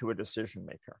explain to a decision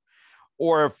maker.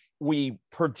 Or if we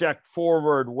project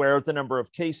forward where the number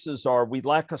of cases are, we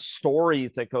lack a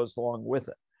story that goes along with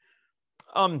it.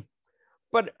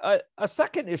 But a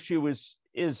second issue is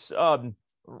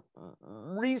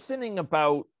reasoning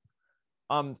about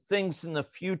things in the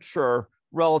future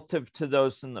relative to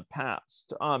those in the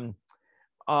past. And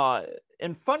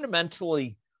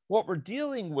fundamentally, what we're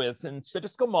dealing with in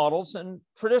statistical models and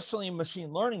traditionally in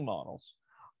machine learning models,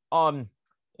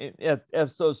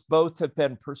 as those both have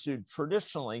been pursued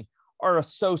traditionally, are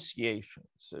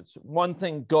associations. It's one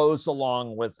thing goes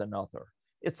along with another.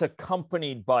 It's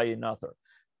accompanied by another.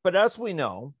 But as we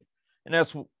know, and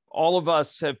as all of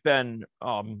us have been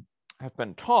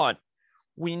taught,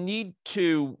 we need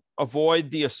to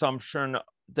avoid the assumption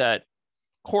that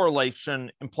correlation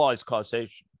implies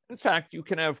causation. In fact, you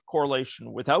can have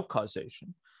correlation without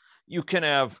causation. You can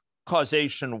have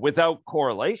causation without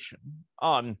correlation.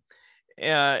 And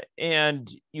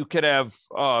you could have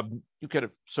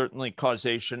certainly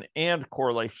causation and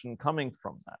correlation coming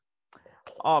from that.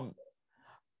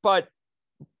 But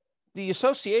the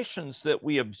associations that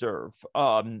we observe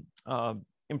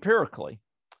empirically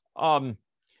aren't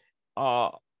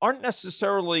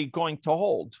necessarily going to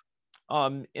hold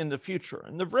in the future.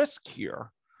 And the risk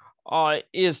here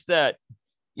is that,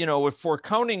 if we're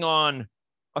counting on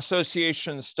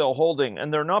associations still holding,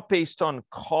 and they're not based on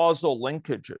causal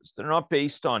linkages, they're not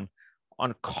based on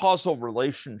causal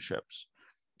relationships,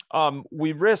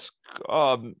 we risk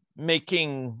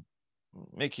making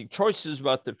choices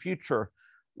about the future,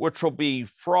 which will be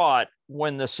fraught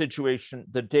when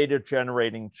the data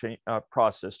generating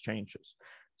process changes.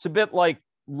 It's a bit like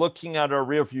looking at our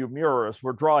rearview mirror as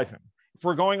we're driving. If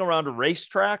we're going around a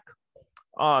racetrack,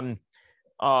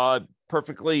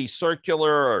 perfectly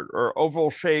circular or oval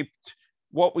shaped,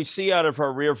 what we see out of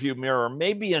our rearview mirror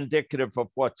may be indicative of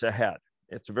what's ahead.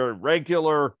 It's a very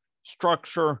regular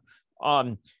structure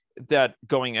that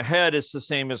going ahead is the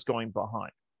same as going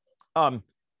behind.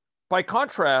 By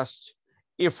contrast,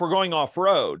 if we're going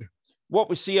off-road, what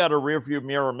we see out of rearview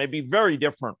mirror may be very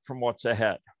different from what's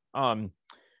ahead.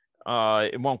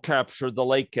 It won't capture the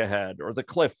lake ahead or the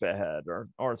cliff ahead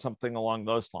or something along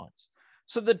those lines.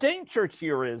 So the danger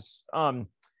here is, when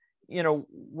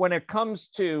it comes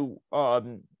to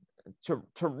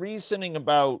reasoning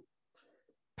about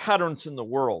patterns in the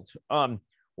world,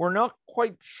 we're not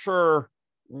quite sure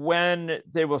when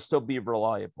they will still be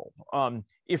reliable.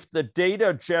 If the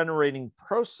data generating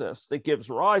process that gives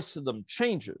rise to them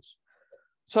changes,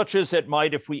 such as it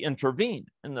might if we intervene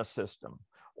in the system,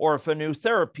 or if a new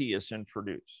therapy is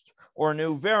introduced, or a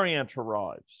new variant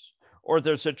arrives, or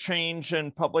there's a change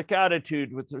in public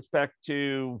attitude with respect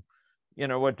to,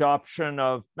 adoption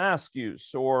of mask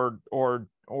use, or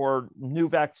new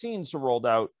vaccines are rolled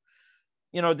out.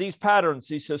 These patterns,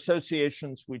 these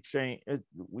associations we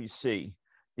see,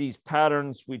 these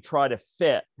patterns we try to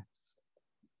fit,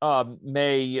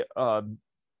 may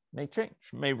change,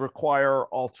 may require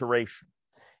alteration,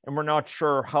 and we're not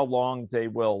sure how long they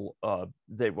will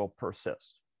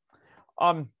persist.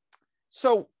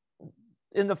 So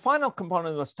in the final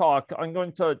component of this talk, I'm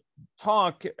going to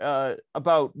talk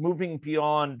about moving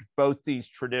beyond both these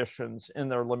traditions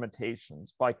and their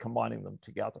limitations by combining them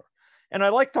together. And I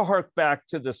like to hark back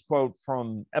to this quote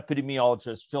from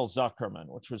epidemiologist Phil Zuckerman,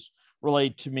 which was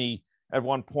relayed to me at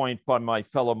one point by my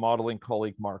fellow modeling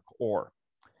colleague, Mark Orr.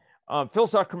 Phil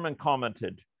Zuckerman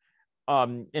commented,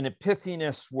 an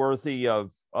epithiness worthy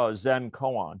of Zen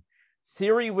koan: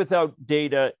 theory without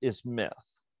data is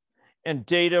myth, and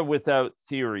data without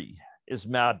theory is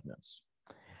madness.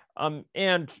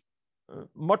 And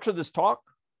much of this talk,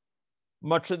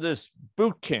 much of this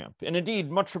boot camp, and indeed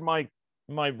much of my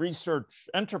research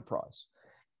enterprise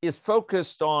is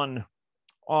focused on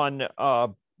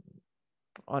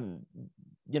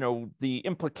the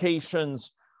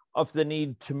implications of the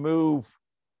need to move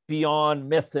beyond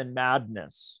myth and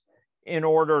madness in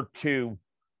order to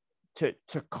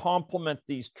complement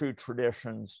these true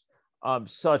traditions,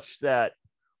 such that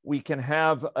we can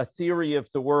have a theory of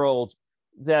the world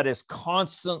that is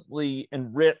constantly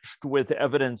enriched with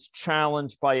evidence,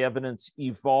 challenged by evidence,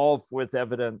 evolved with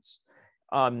evidence,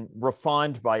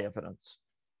 refined by evidence,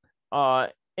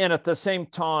 and at the same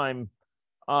time,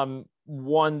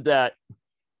 one that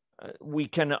we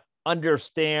can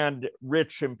understand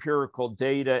rich empirical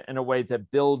data in a way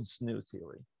that builds new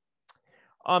theory.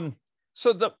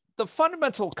 So the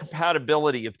fundamental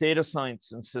compatibility of data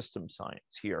science and system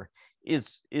science here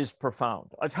is profound.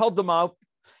 I've held them up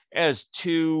as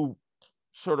two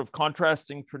sort of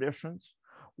contrasting traditions.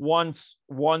 One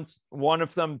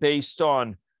of them based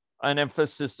on an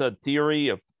emphasis on theory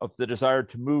of the desire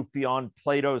to move beyond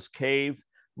Plato's cave,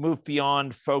 move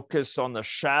beyond focus on the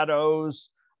shadows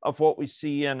of what we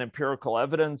see in empirical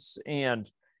evidence, and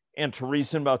to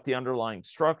reason about the underlying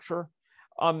structure.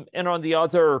 And on the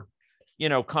other,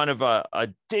 kind of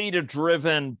a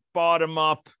data-driven,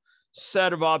 bottom-up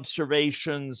set of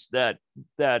observations that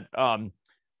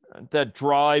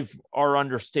drive our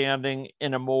understanding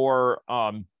in a more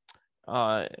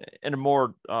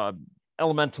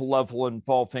elemental level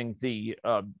involving the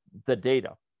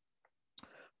data.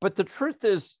 But the truth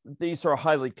is, these are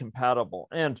highly compatible.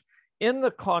 And in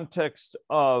the context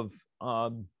of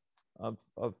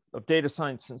data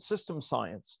science and system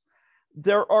science,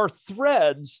 there are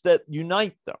threads that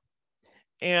unite them,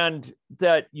 and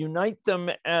that unite them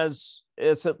as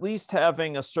at least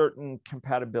having a certain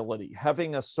compatibility,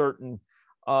 having a certain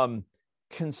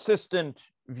consistent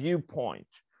viewpoint,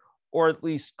 or at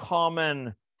least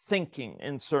common thinking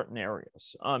in certain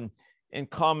areas, and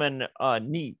common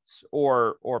needs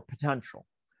or potential.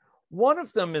 One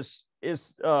of them is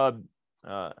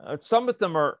some of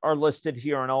them are listed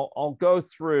here, and I'll go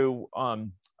through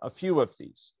a few of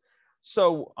these.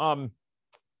 So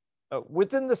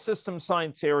within the system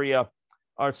science area,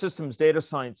 or systems data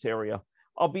science area,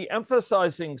 I'll be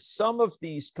emphasizing some of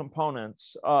these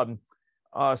components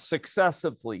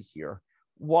successively here,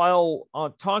 while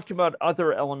talking about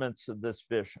other elements of this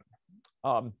vision.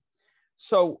 The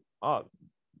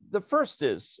first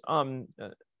is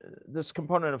this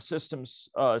component of systems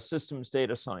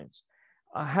data science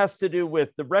has to do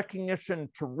with the recognition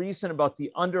to reason about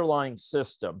the underlying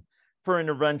system for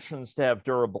interventions to have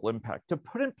durable impact, to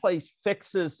put in place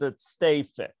fixes that stay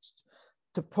fixed,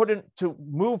 to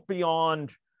move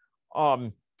beyond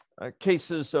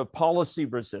cases of policy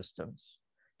resistance,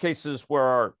 cases where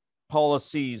our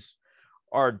policies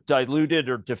are diluted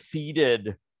or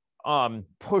defeated,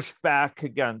 pushed back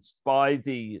against by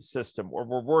the system, or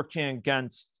we're working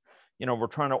against, we're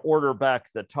trying to order back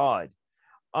the tide.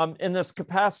 In this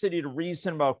capacity to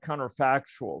reason about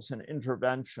counterfactuals and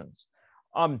interventions,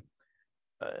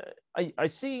 I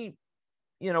see,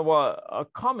 a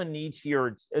common need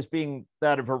here as being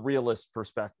that of a realist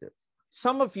perspective.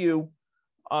 Some of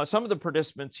the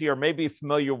participants here may be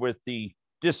familiar with the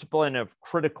discipline of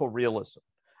critical realism,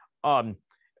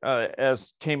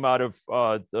 as came out of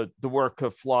the work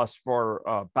of philosopher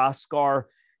Bhaskar,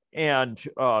 and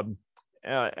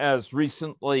as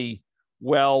recently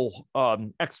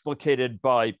explicated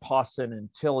by Pawson and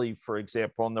Tilley, for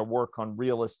example, in their work on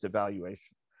realist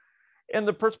evaluation. And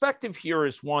the perspective here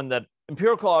is one that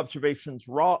empirical observations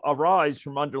arise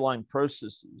from underlying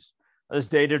processes as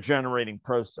data generating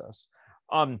process.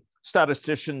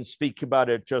 Statisticians speak about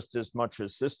it just as much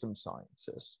as system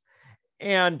scientists.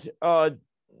 And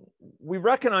we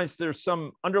recognize there's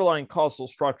some underlying causal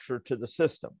structure to the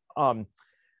system.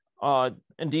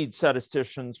 Indeed,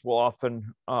 statisticians will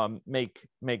often make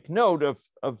note of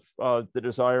the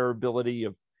desirability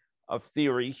of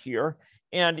theory here,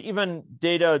 and even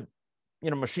data,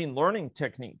 machine learning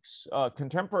techniques,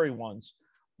 contemporary ones,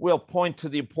 will point to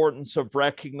the importance of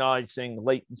recognizing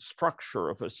latent structure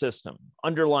of a system,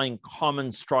 underlying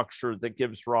common structure that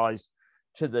gives rise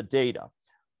to the data.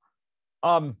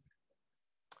 The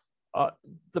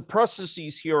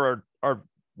processes here are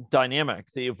dynamic.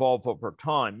 They evolve over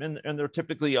time, and they're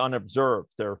typically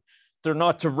unobserved. They're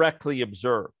not directly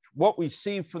observed. What we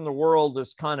see from the world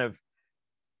is kind of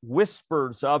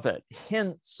whispers of it,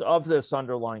 hints of this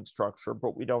underlying structure,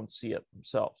 but we don't see it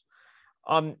themselves.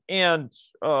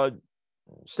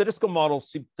 Statistical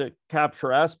models seek to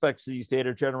capture aspects of these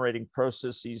data generating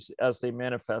processes as they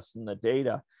manifest in the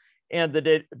data. And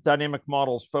the dynamic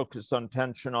models focus on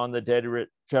attention on the data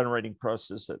generating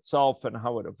process itself and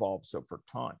how it evolves over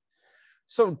time.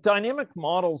 So dynamic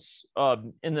models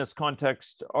in this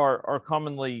context are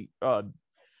commonly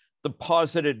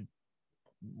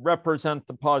represent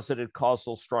the posited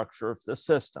causal structure of the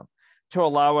system to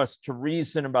allow us to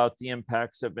reason about the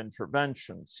impacts of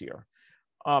interventions here.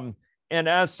 And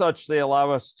as such, they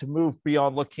allow us to move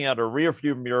beyond looking at a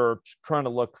rearview mirror to trying to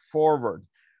look forward,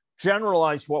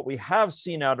 generalize what we have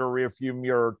seen out of a rearview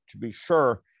mirror, to be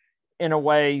sure, in a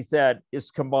way that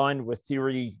is combined with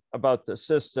theory about the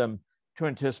system to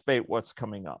anticipate what's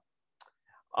coming up.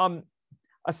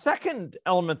 A second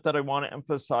element that I want to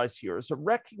emphasize here is a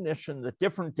recognition that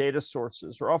different data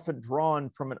sources are often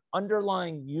drawn from an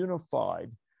underlying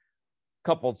unified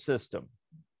coupled system.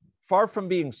 Far from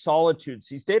being solitudes,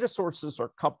 these data sources are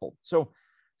coupled. So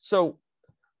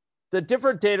the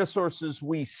different data sources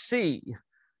we see,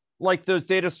 like those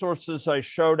data sources I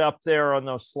showed up there on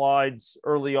those slides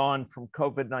early on from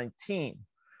COVID-19,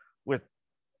 with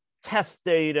test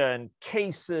data and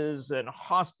cases and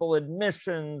hospital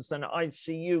admissions and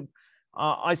ICU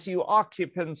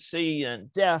occupancy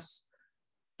and deaths,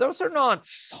 those are not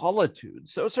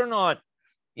solitudes. Those are not,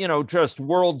 just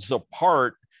worlds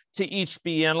apart to each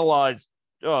be analyzed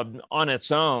on its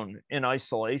own in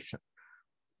isolation.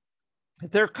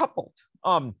 They're coupled.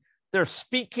 They're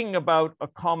speaking about a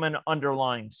common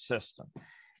underlying system.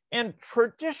 And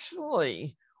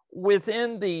traditionally,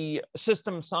 within the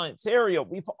system science area,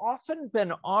 we've often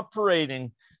been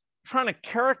operating, trying to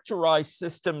characterize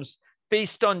systems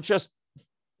based on just,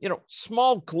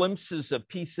 small glimpses of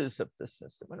pieces of the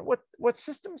system. And what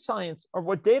system science or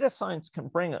what data science can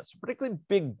bring us, particularly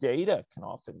big data can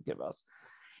often give us,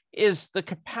 is the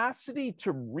capacity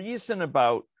to reason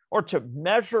about or to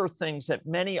measure things at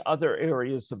many other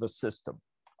areas of a system,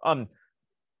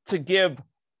 to give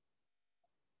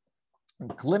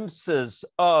glimpses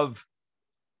of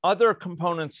other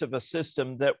components of a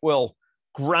system that will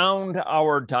ground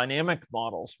our dynamic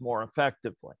models more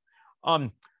effectively.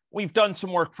 We've done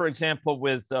some work, for example,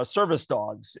 with service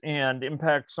dogs and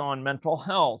impacts on mental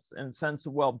health and sense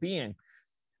of well-being,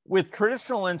 with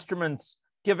traditional instruments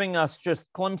giving us just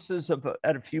glimpses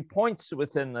at a few points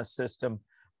within the system,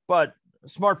 but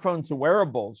smartphones and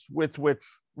wearables with which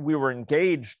we were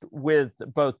engaged with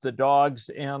both the dogs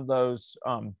and those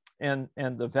and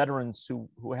the veterans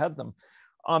who had them,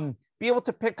 be able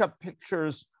to pick up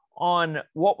pictures on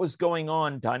what was going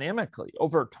on dynamically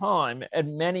over time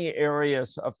in many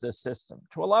areas of the system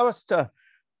to allow us to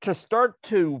start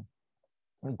to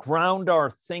ground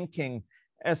our thinking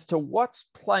as to what's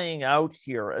playing out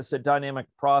here as a dynamic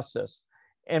process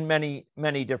in many,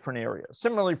 many different areas.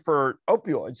 Similarly for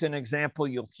opioids, an example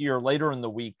you'll hear later in the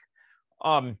week,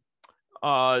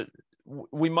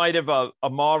 we might have a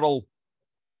model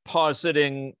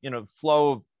positing,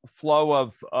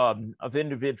 flow of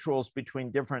individuals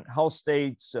between different health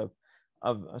states of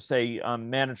say,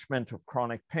 management of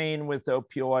chronic pain with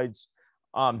opioids,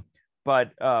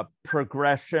 but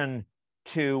progression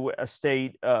to a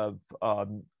state of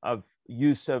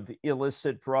use of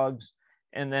illicit drugs.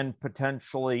 and then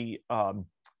potentially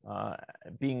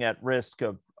being at risk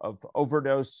of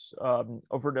overdose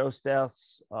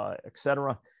deaths, et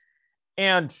cetera.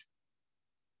 And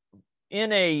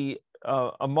in a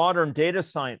modern data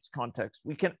science context,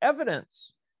 we can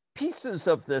evidence pieces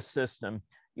of this system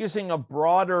using a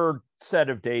broader set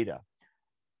of data.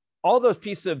 All those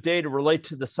pieces of data relate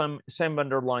to the same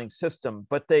underlying system,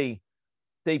 but they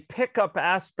pick up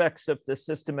aspects of the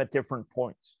system at different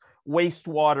points.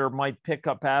 Wastewater might pick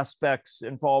up aspects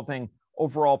involving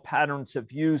overall patterns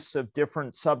of use of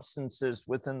different substances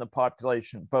within the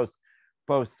population, both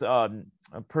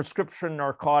prescription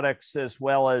narcotics as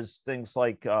well as things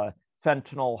like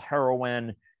fentanyl,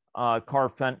 heroin,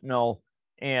 carfentanil,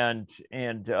 and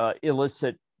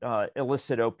illicit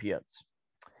opiates,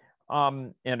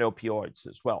 and opioids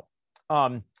as well.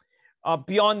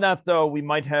 Beyond that, though, we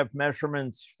might have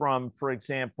measurements from, for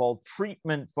example,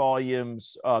 treatment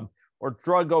volumes, or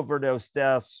drug overdose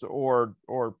deaths, or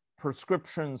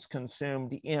prescriptions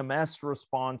consumed, EMS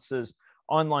responses,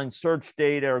 online search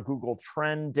data, or Google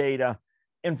Trend data,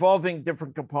 involving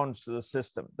different components of the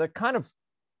system that kind of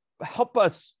help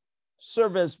us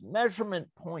serve as measurement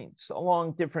points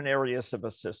along different areas of a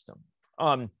system.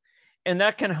 And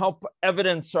that can help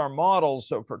evidence our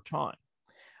models over time.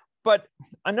 But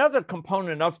another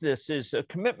component of this is a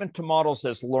commitment to models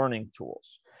as learning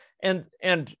tools, and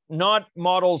not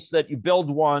models that you build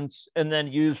once and then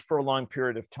use for a long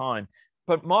period of time,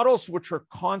 but models which are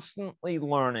constantly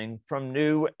learning from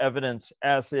new evidence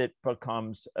as it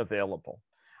becomes available.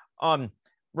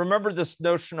 Remember this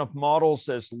notion of models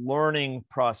as learning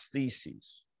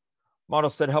prostheses,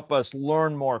 models that help us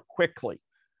learn more quickly.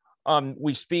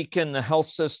 We speak in the health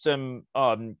system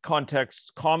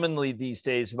context commonly these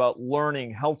days about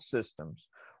learning health systems.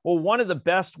 Well, one of the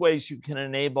best ways you can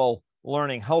enable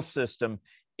learning health system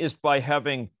is by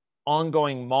having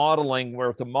ongoing modeling,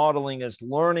 where the modeling is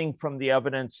learning from the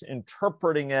evidence,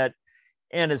 interpreting it,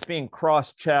 and is being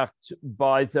cross-checked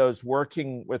by those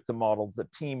working with the model, the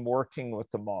team working with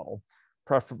the model,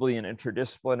 preferably an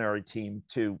interdisciplinary team,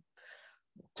 to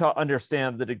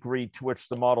understand the degree to which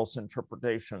the model's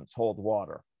interpretations hold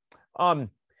water. The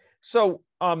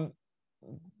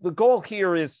goal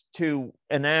here is to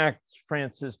enact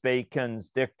Francis Bacon's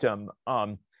dictum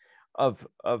of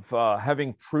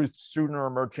having truth sooner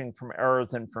emerging from error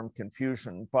than from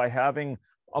confusion, by having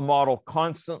a model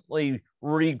constantly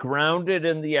regrounded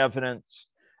in the evidence,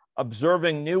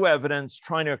 observing new evidence,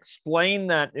 trying to explain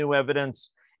that new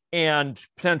evidence, and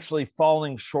potentially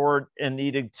falling short and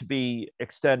needing to be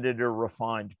extended or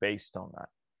refined based on that.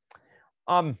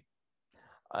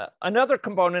 Another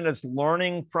component is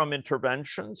learning from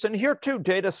interventions. And here too,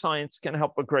 data science can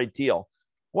help a great deal.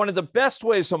 One of the best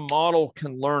ways a model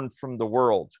can learn from the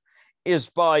world is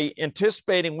by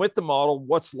anticipating with the model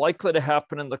what's likely to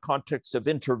happen in the context of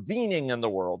intervening in the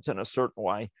world in a certain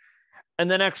way, and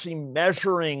then actually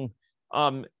measuring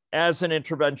as an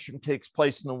intervention takes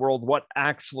place in the world, what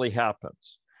actually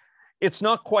happens. It's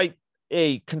not quite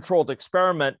a controlled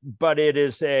experiment, but it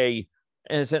is an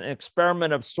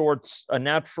experiment of sorts, a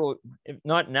natural,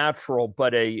 not natural,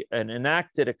 but an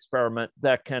enacted experiment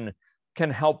that can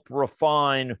help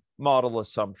refine model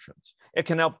assumptions. It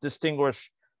can help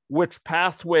distinguish which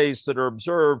pathways that are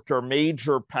observed are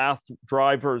major path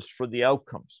drivers for the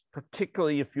outcomes,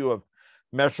 particularly if you have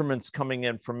measurements coming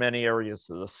in from many areas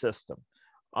of the system.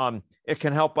 It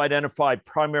can help identify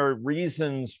primary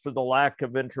reasons for the lack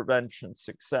of intervention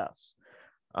success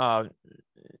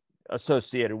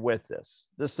associated with this.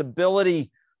 This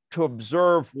ability to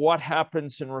observe what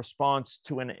happens in response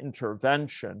to an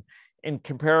intervention and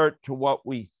compare it to what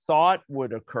we thought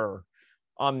would occur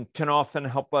can often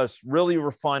help us really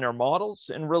refine our models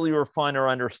and really refine our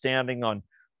understanding on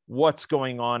what's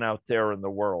going on out there in the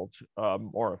world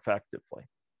more effectively.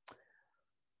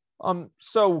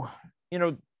 So,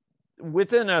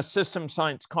 within a system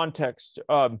science context,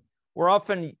 we're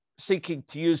often seeking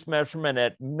to use measurement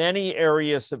at many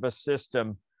areas of a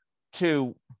system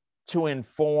to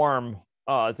inform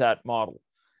that model,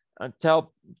 to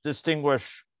help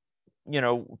distinguish,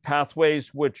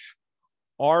 pathways which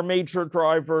are major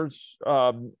drivers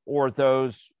or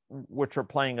those which are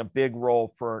playing a big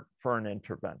role for an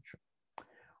intervention.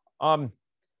 A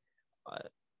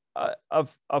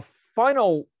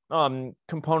final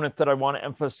component that I want to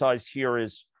emphasize here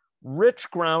is rich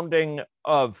grounding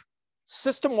of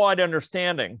system-wide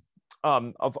understanding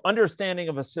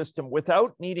of a system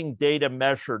without needing data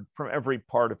measured from every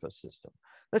part of a system.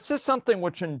 This is something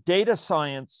which in data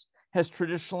science has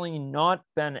traditionally not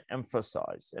been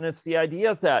emphasized. And it's the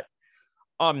idea that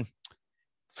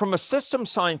from a system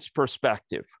science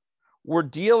perspective, we're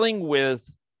dealing with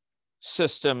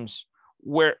systems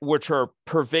which are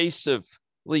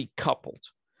pervasively coupled.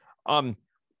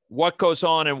 What goes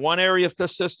on in one area of the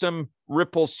system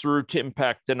ripples through to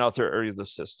impact another area of the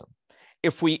system.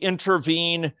 If we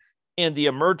intervene in the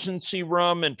emergency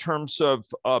room in terms of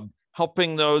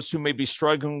helping those who may be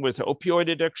struggling with opioid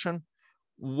addiction,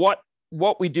 what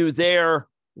we do there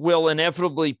will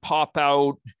inevitably pop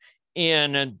out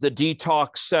in the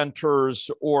detox centers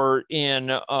or in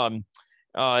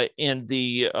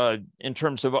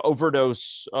terms of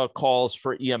overdose calls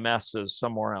for EMSs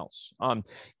somewhere else.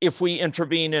 If we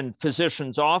intervene in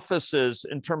physicians' offices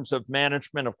in terms of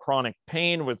management of chronic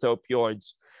pain with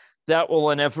opioids, that will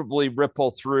inevitably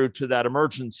ripple through to that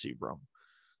emergency room.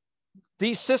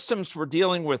 These systems we're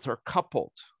dealing with are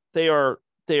coupled. They are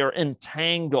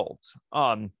entangled.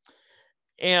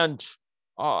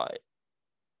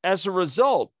 As a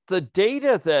result, the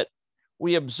data that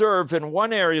we observe in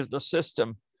one area of the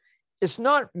system is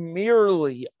not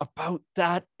merely about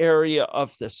that area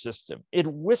of the system. It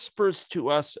whispers to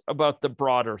us about the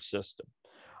broader system.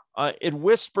 It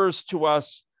whispers to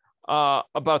us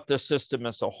about the system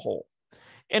as a whole.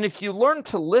 And if you learn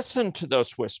to listen to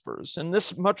those whispers, and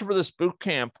much of this boot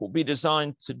camp will be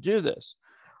designed to do this,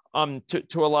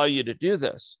 to allow you to do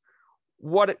this,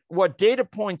 what data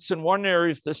points in one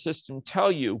area of the system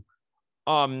tell you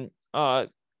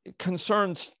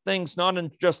concerns things not in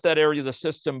just that area of the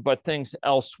system, but things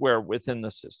elsewhere within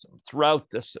the system, throughout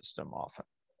the system often.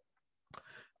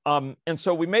 And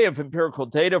so we may have empirical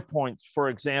data points, for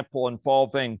example,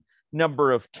 involving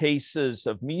number of cases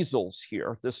of measles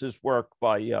here. This is work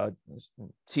by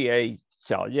T.A.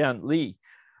 Xiaoyan Li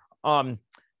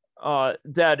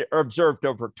that are observed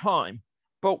over time.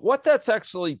 But what that's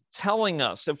actually telling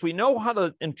us, if we know how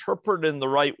to interpret it in the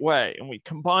right way, and we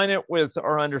combine it with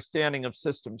our understanding of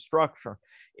system structure,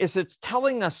 is it's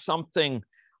telling us something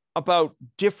about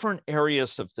different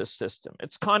areas of the system.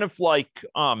 It's kind of like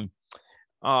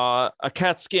a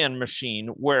CAT scan machine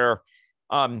where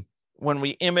when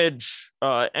we image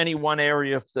any one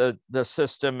area of the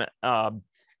system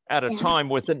at a time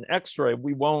with an X-ray,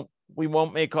 we won't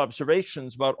make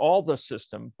observations about all the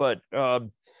system, but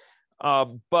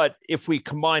if we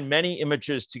combine many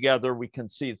images together, we can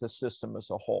see the system as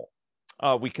a whole.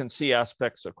 We can see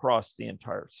aspects across the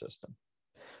entire system.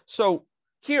 So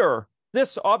here,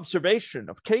 this observation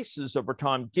of cases over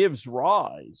time gives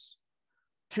rise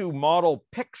to model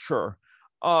picture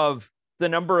of the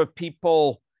number of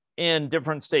people in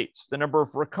different states, the number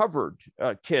of recovered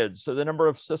kids, so the number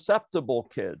of susceptible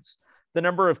kids, the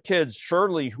number of kids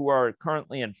surely who are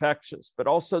currently infectious, but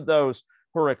also those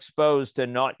who are exposed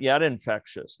and not yet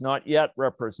infectious, not yet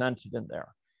represented in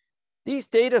there. These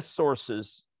data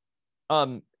sources,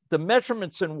 the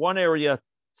measurements in one area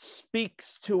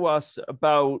speaks to us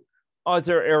about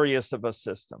other areas of a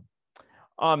system.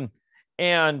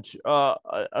 And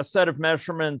a set of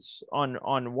measurements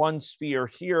on one sphere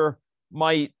here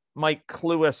might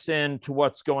clue us in to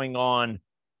what's going on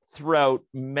throughout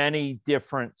many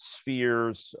different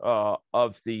spheres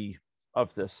of the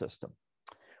system.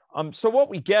 So what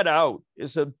we get out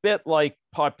is a bit like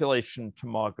population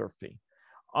tomography.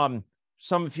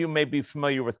 Some of you may be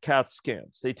familiar with CAT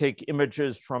scans. They take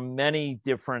images from many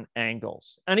different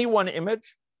angles. Any one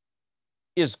image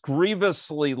is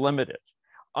grievously limited.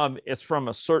 It's from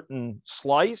a certain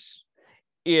slice.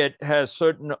 It has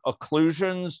certain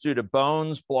occlusions due to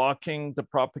bones blocking the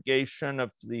propagation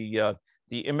of the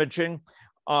imaging.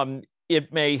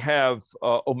 It may have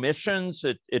omissions.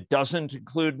 It doesn't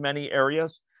include many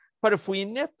areas. But if we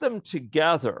knit them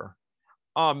together,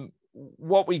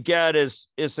 what we get is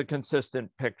a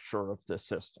consistent picture of the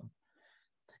system.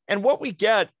 And what we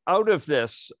get out of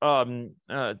this,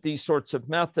 these sorts of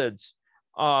methods,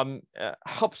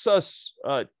 helps us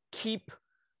keep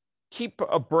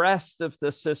abreast of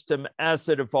the system as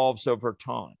it evolves over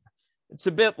time. It's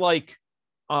a bit like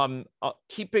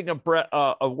keeping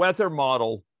a weather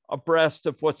model abreast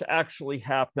of what's actually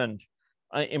happened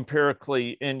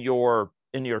empirically in your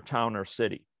town or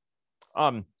city.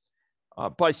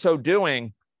 By so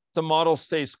doing, the model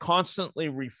stays constantly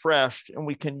refreshed, and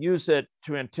we can use it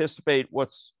to anticipate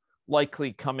what's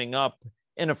likely coming up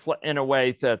in a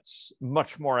way that's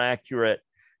much more accurate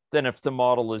than if the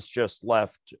model is just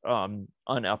left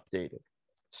unupdated.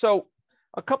 So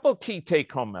a couple of key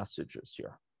take-home messages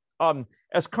here.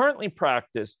 As currently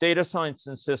practiced, data science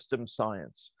and system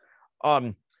science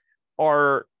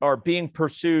are being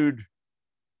pursued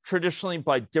traditionally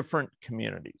by different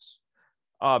communities.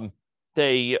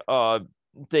 They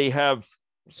have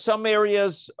some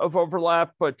areas of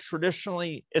overlap, but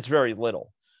traditionally it's very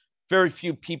little. Very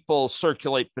few people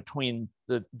circulate between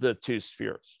the two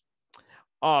spheres.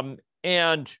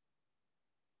 And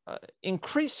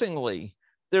increasingly,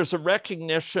 there's a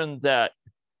recognition that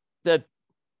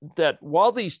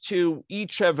while these two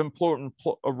each have important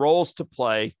roles to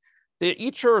play, they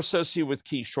each are associated with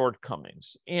key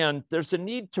shortcomings. And there's a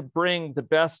need to bring the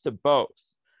best of both,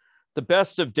 the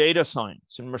best of data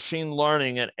science and machine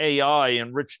learning and AI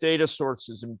and rich data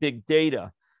sources and big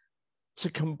data, to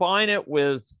combine it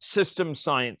with system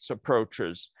science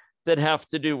approaches that have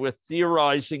to do with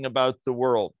theorizing about the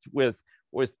world, with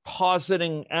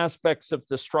positing aspects of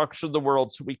the structure of the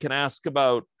world so we can ask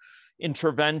about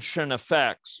intervention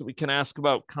effects, so we can ask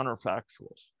about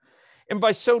counterfactuals. And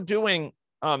by so doing,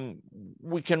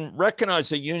 we can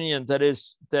recognize a union that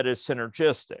is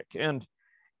synergistic.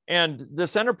 And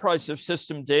this enterprise of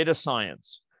system data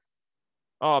science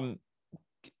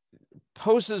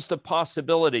poses the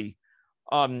possibility,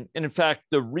 and in fact,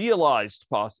 the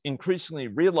increasingly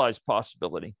realized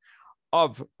possibility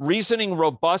of reasoning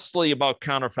robustly about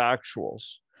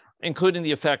counterfactuals, including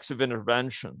the effects of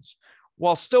interventions,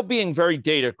 while still being very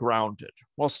data grounded,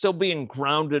 while still being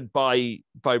grounded by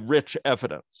rich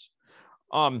evidence.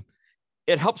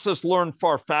 It helps us learn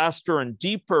far faster and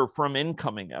deeper from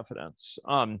incoming evidence.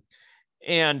 And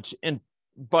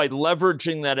by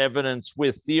leveraging that evidence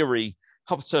with theory,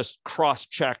 helps us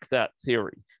cross-check that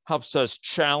theory, helps us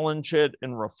challenge it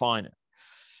and refine it.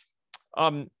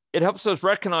 It helps us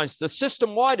recognize the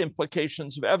system-wide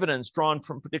implications of evidence drawn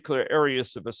from particular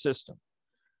areas of a system.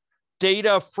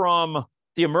 Data from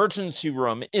the emergency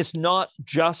room is not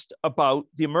just about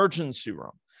the emergency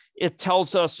room. It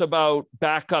tells us about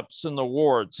backups in the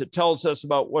wards. It tells us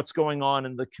about what's going on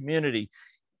in the community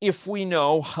if we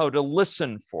know how to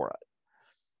listen for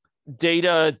it.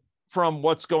 Data from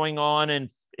what's going on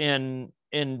in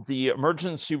the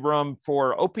emergency room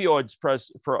for opioid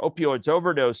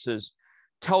overdoses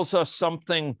tells us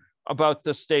something about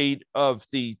the state of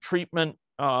the treatment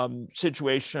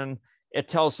situation. It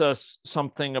tells us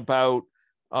something about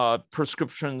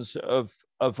prescriptions of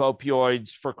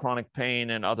opioids for chronic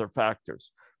pain and other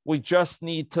factors. We just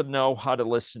need to know how to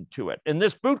listen to it. And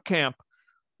this boot camp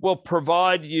will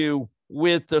provide you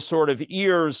with the sort of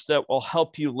ears that will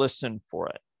help you listen for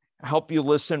it, help you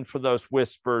listen for those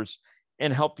whispers,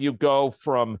 and help you go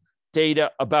from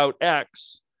data about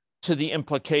X to the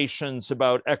implications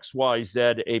about X, Y, Z,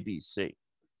 A, B, C.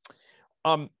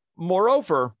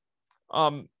 Moreover,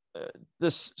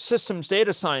 this systems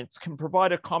data science can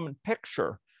provide a common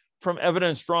picture from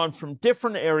evidence drawn from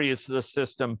different areas of the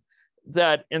system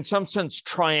that in some sense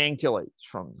triangulates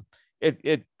from them.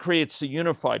 It creates a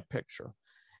unified picture.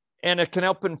 And it can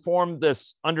help inform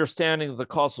this understanding of the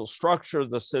causal structure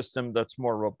of the system that's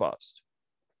more robust.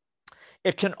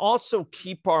 It can also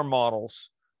keep our models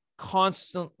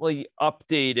constantly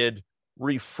updated,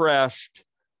 refreshed,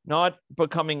 not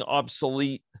becoming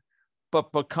obsolete,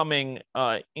 but becoming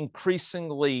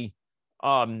increasingly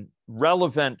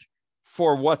relevant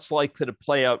for what's likely to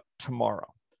play out tomorrow.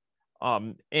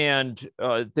 And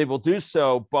they will do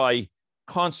so by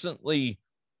constantly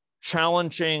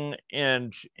challenging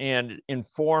and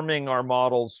informing our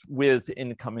models with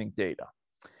incoming data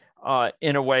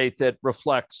in a way that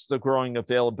reflects the growing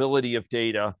availability of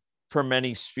data for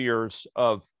many spheres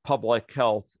of public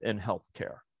health and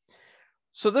healthcare.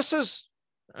 So these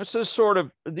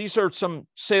are some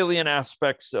salient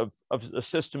aspects of the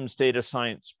systems data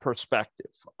science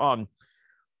perspective.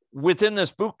 Within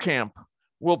this boot camp,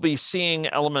 we'll be seeing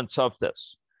elements of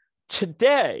this.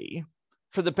 Today,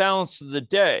 for the balance of the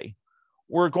day,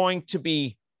 we're going to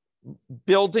be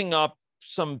building up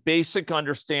some basic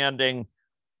understanding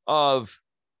of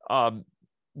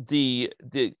the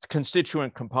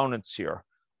constituent components here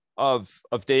of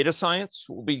data science.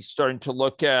 We'll be starting to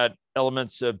look at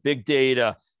elements of big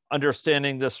data,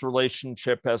 understanding this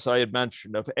relationship, as I had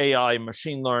mentioned, of AI,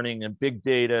 machine learning, and big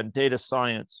data and data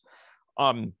science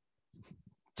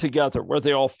together, where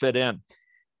they all fit in,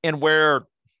 and where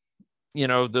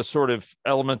the sort of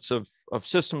elements of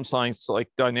system science like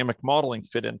dynamic modeling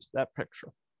fit into that picture.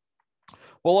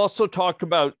 We'll also talk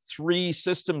about three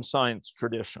system science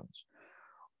traditions,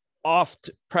 oft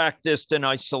practiced in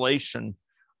isolation,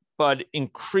 but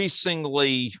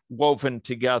increasingly woven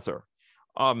together.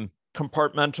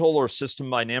 Compartmental or system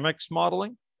dynamics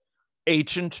modeling,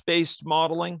 agent-based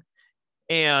modeling,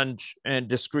 and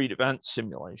discrete event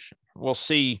simulation. We'll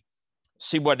see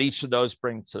what each of those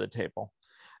bring to the table.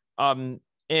 And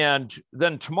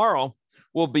then tomorrow,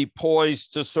 we'll be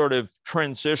poised to sort of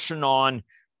transition on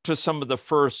to some of the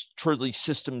first truly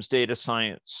systems data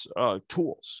science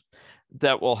tools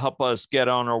that will help us get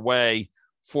on our way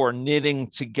for knitting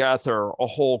together a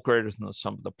whole greater than the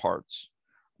sum of the parts,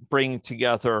 bringing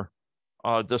together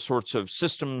the sorts of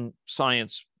system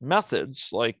science methods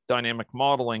like dynamic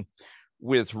modeling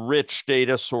with rich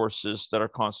data sources that are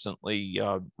constantly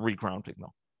regrounding them.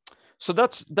 So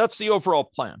that's the overall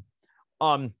plan.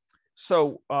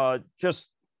 So just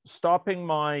stopping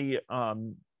my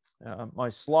my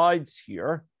slides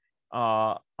here,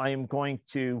 I am going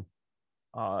to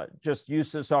just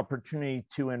use this opportunity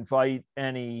to invite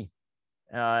any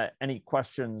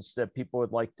questions that people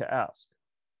would like to ask.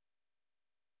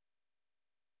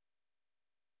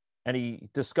 Any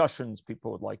discussions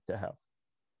people would like to have.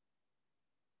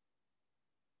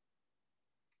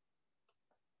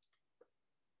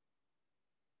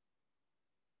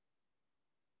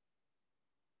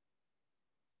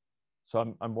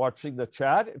 So I'm watching the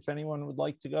chat if anyone would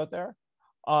like to go there.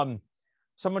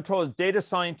 Someone told us data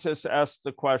scientist asks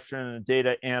the question and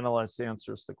data analyst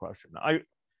answers the question.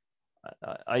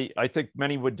 I think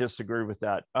many would disagree with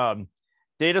that.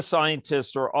 Data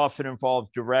scientists are often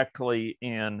involved directly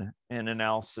in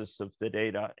analysis of the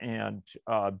data, and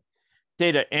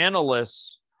data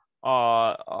analysts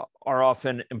are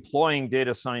often employing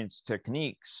data science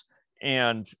techniques.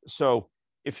 And so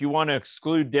if you want to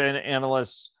exclude data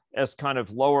analysts as kind of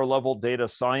lower level data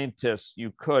scientists,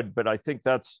 you could, but I think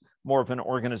that's more of an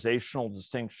organizational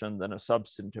distinction than a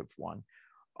substantive one.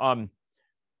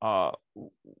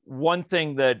 One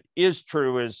thing that is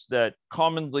true is that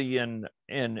commonly in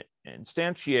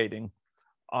instantiating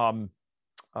and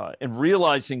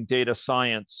realizing data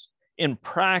science in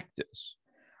practice,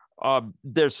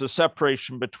 there's a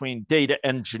separation between data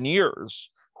engineers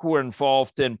who are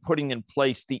involved in putting in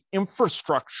place the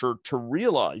infrastructure to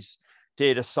realize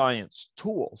data science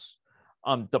tools,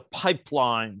 the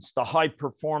pipelines, the high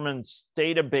performance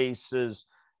databases,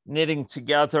 knitting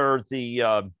together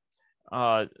the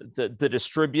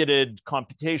distributed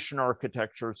computation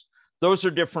architectures. Those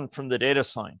are different from the data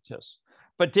scientists.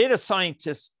 But data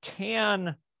scientists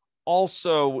can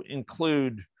also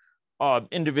include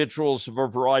individuals of a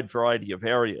wide variety of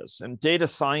areas. And data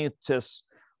scientists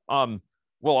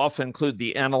will often include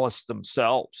the analysts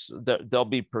themselves. They'll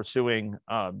be pursuing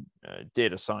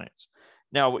data science.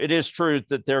 Now, it is true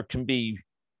that there can be,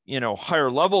 higher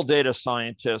level data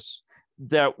scientists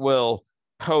that will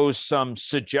pose some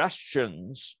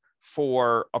suggestions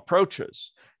for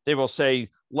approaches. They will say,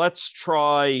 let's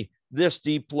try this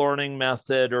deep learning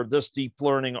method or this deep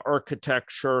learning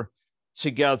architecture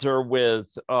together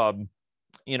with,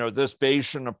 this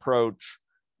Bayesian approach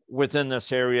within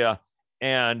this area.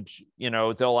 And,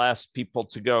 they'll ask people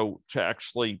to go to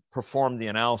actually perform the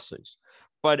analyses.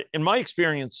 But in my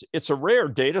experience, it's a rare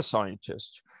data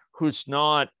scientist who's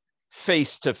not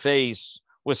face-to-face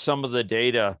with some of the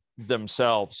data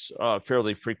themselves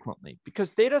fairly frequently,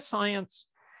 because data science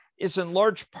is in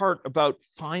large part about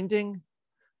finding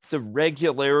the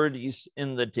regularities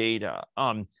in the data,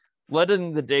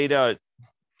 letting the data,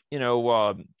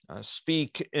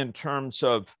 speak in terms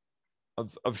of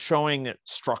showing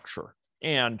its structure.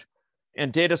 And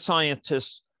data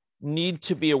scientists need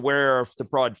to be aware of the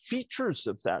broad features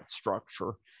of that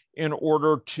structure in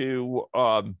order to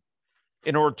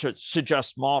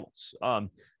suggest models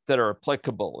that are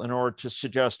applicable, in order to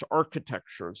suggest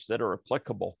architectures that are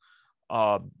applicable,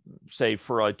 say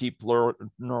for a deep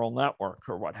neural network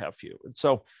or what have you. And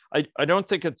so I don't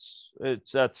think it's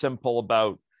that simple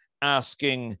about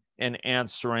asking and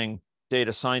answering,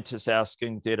 data scientists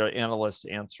asking, data analysts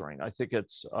answering. I think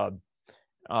it's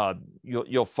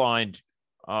you'll find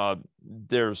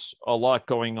there's a lot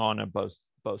going on both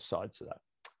sides of that.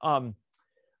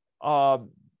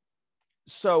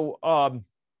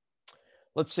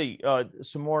 Let's see,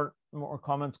 some more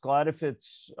comments. Glad if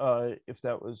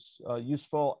that was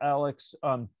useful, Alex.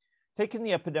 Taking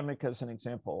the epidemic as an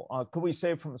example, could we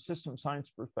say from a system science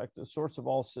perspective, source of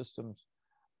all systems,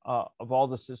 of all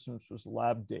the systems was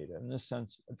lab data? In this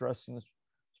sense, addressing this is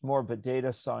more of a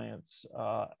data science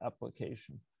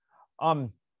application.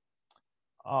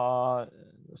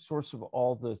 Source of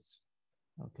all this.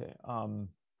 Okay.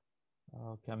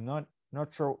 Okay. I'm not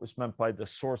sure what was meant by the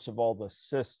source of all the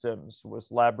systems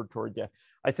was laboratory data.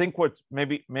 I think what's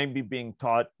maybe being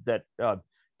taught that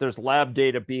there's lab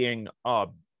data being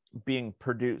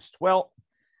produced. Well,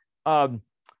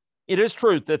 it is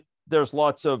true that there's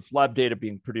lots of lab data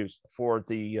being produced for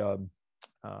the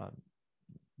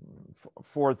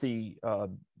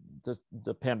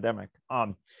pandemic.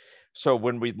 So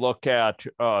when we look at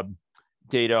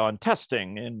data on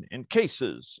testing in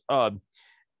cases,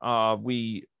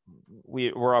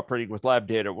 we're operating with lab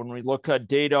data. When we look at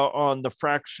data on the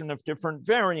fraction of different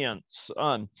variants,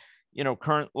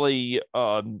 currently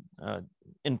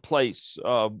in place,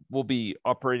 we'll be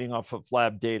operating off of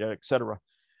lab data, et cetera.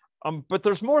 But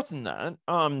there's more than that.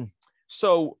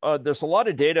 So there's a lot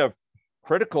of data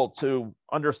critical to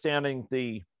understanding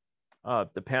the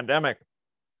pandemic,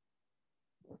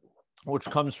 which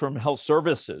comes from health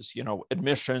services,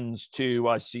 admissions to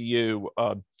ICU,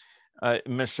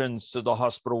 admissions to the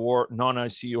hospital ward,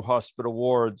 non-ICU hospital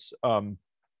wards,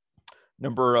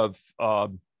 number of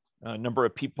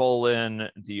people in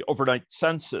the overnight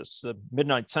census, the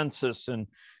midnight census, and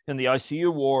in the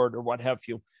ICU ward or what have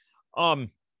you. I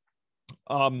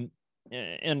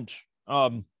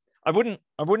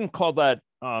wouldn't call that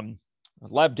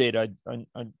lab data.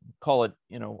 I'd call it,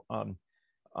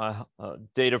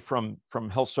 data from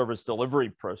health service delivery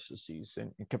processes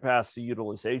and capacity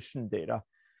utilization data.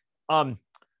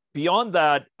 Beyond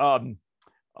that, a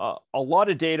lot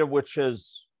of data which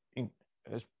has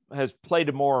played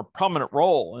a more prominent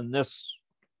role in this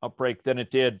outbreak than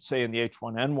it did, say, in the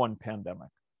H1N1 pandemic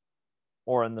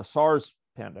or in the SARS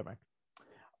pandemic,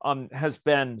 has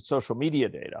been social media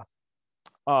data,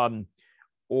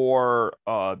 or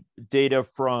data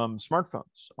from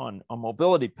smartphones on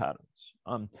mobility patterns,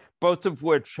 both of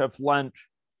which have lent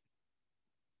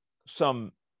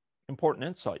some important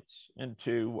insights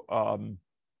into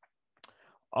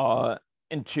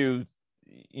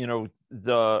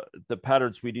the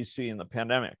patterns we do see in the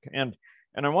pandemic. And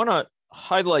I want to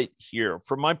highlight here,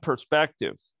 from my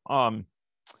perspective,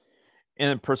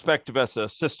 and perspective as a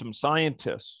system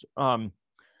scientist,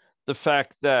 the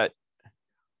fact that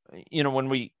when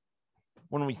we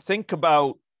think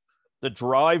about the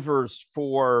drivers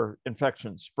for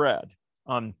infection spread,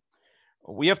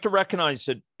 we have to recognize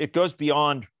that it goes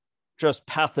beyond just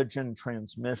pathogen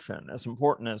transmission, as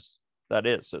important as that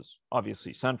is, as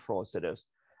obviously central as it is.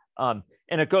 And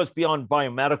it goes beyond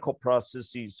biomedical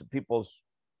processes of people's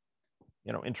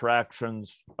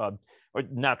interactions, or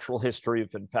natural history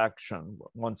of infection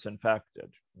once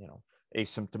infected,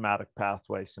 asymptomatic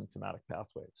pathway, symptomatic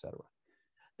pathway, et cetera.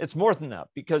 It's more than that,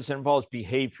 because it involves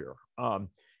behavior,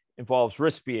 involves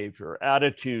risk behavior,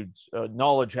 attitudes,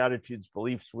 knowledge, attitudes,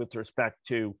 beliefs with respect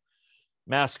to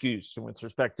mask use, and with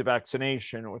respect to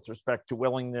vaccination, with respect to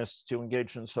willingness to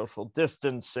engage in social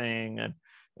distancing and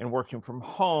working from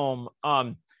home,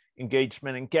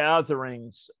 engagement in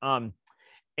gatherings.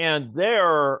 And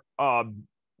there, the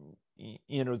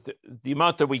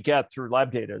amount that we get through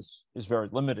lab data is very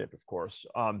limited, of course.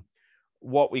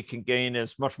 What we can gain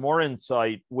is much more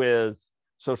insight with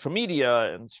social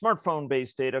media and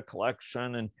smartphone-based data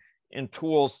collection and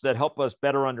tools that help us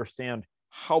better understand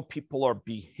how people are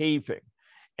behaving.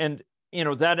 And,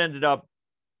 that ended up,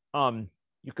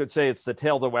 you could say it's the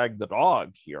tail that wagged the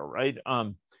dog here, right?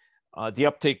 The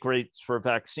uptake rates for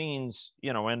vaccines,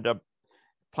 end up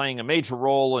playing a major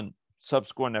role in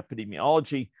subsequent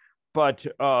epidemiology. But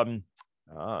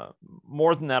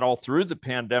more than that, all through the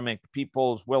pandemic,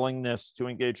 people's willingness to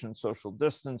engage in social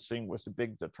distancing was a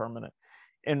big determinant.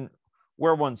 And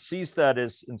where one sees that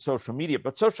is in social media.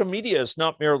 But social media is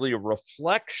not merely a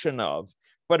reflection of,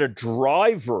 but a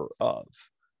driver of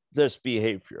this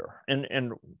behavior.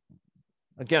 And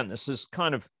again, this is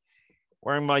kind of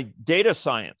wearing my data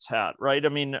science hat, right? I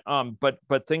mean,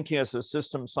 but thinking as a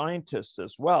system scientist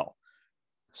as well,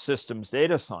 systems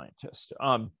data scientist,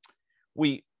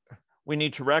 we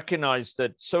need to recognize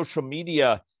that social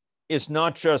media is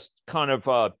not just kind of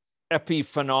a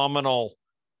epiphenomenal,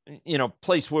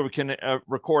 place where we can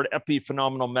record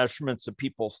epiphenomenal measurements of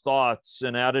people's thoughts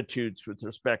and attitudes with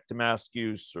respect to mask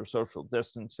use or social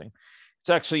distancing. It's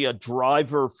actually a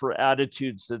driver for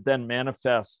attitudes that then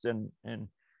manifest in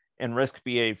risk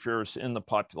behaviors in the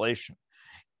population.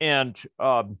 And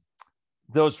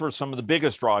those were some of the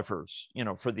biggest drivers,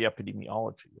 for the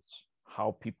epidemiology. It's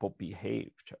how people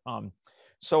behaved.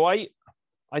 So I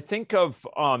think of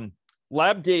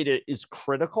lab data is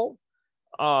critical.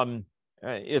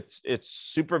 It's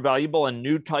super valuable, and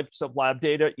new types of lab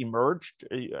data emerged.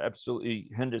 Absolutely,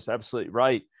 Hind is absolutely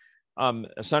right.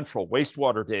 Essential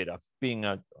wastewater data being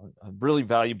a really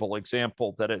valuable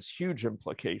example that has huge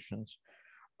implications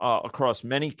across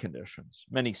many conditions,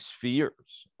 many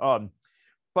spheres.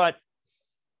 But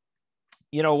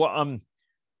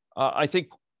I think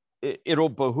it'll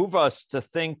behoove us to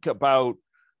think about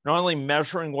not only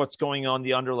measuring what's going on in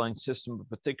the underlying system,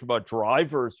 but think about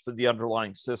drivers for the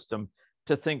underlying system,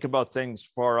 to think about things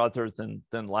far other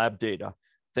than lab data,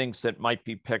 things that might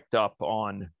be picked up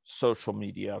on social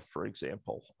media, for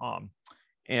example.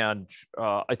 And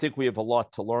I think we have a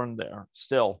lot to learn there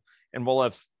still. And we'll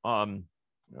have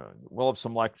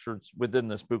some lectures within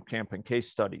this boot camp and case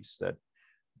studies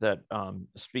that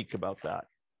speak about that.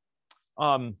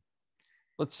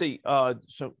 Let's see.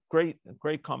 So great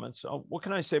comments. What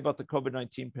can I say about the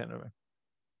COVID-19 pandemic?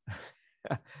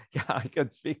 Yeah, I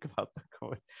can speak about the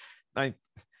COVID-19.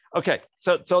 Okay,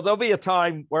 so there'll be a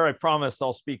time where I promise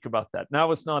I'll speak about that.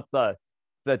 Now is not the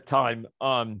time.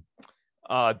 I'm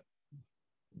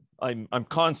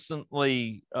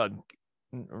constantly,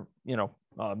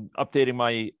 updating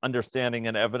my understanding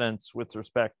and evidence with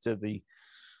respect to the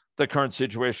current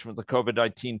situation with the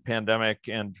COVID-19 pandemic,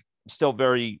 and still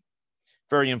very,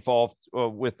 very involved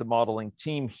with the modeling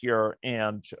team here.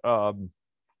 And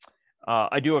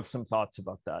I do have some thoughts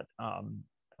about that.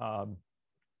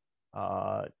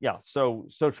 Yeah, so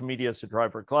social media is a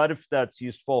driver. Glad if that's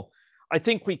useful. I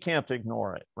think we can't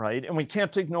ignore it, right? And we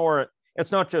can't ignore it.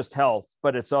 It's not just health,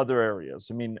 but it's other areas.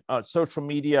 I mean, social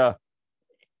media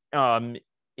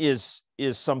is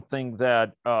something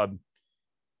that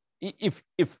if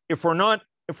we're not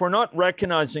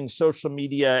recognizing social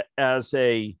media as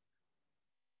a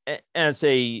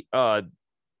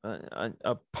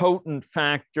potent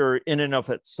factor in and of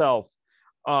itself,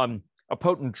 a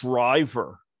potent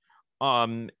driver,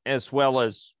 as well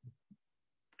as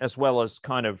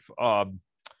kind of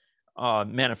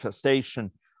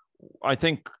manifestation, I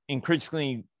think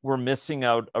increasingly we're missing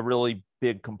out a really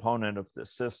big component of the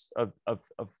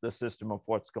system of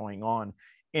what's going on.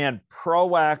 And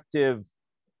proactive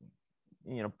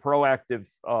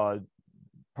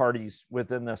parties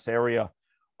within this area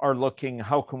are looking,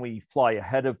 how can we fly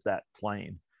ahead of that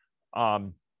plane?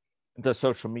 The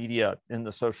social media, in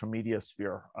the social media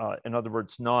sphere. In other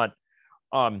words, not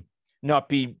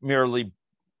be merely,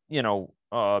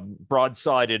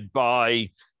 broadsided by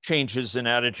changes in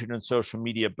attitude in social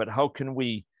media, but how can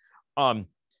we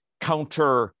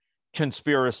counter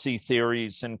conspiracy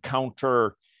theories and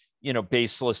counter,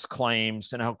 baseless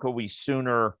claims, and how can we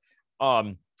sooner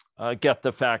get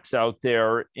the facts out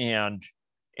there and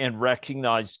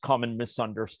recognize common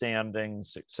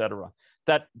misunderstandings, et cetera.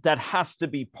 That has to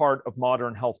be part of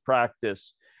modern health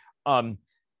practice,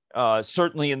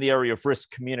 certainly in the area of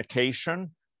risk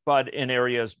communication, but in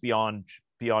areas beyond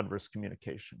risk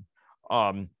communication.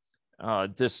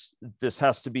 This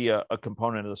has to be a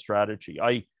component of the strategy.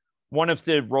 One of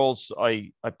the roles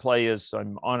I play is,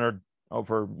 I'm honored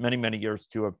over many years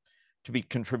to be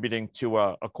contributing to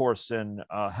a course in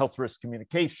health risk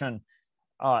communication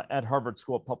at Harvard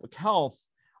School of Public Health,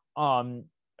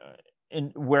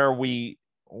 where we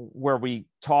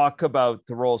talk about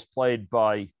the roles played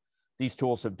by these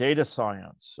tools of data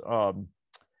science,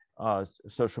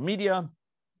 social media,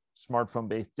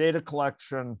 smartphone-based data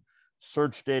collection,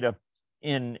 search data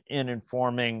in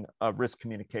informing risk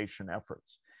communication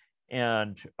efforts.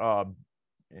 And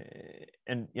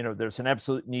there's an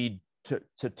absolute need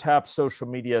to tap social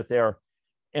media there,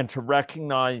 and to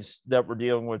recognize that we're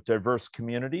dealing with diverse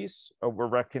communities. We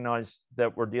recognize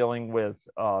that we're dealing with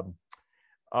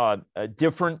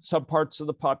different subparts of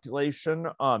the population,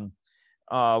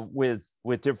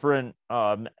 with different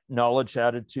knowledge,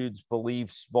 attitudes,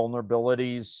 beliefs,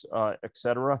 vulnerabilities, et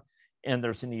cetera. And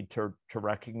there's a need to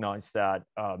recognize that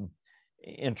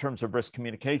in terms of risk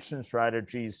communication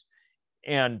strategies,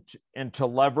 and to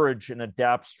leverage and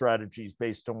adapt strategies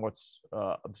based on what's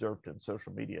observed in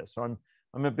social media. So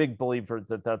I'm a big believer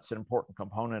that that's an important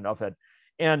component of it.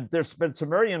 And there's been some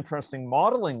very interesting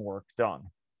modeling work done.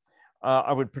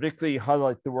 I would particularly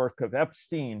highlight the work of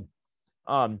Epstein,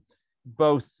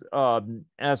 both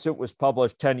as it was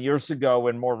published 10 years ago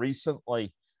and more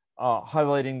recently,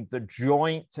 highlighting the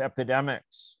joint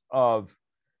epidemics of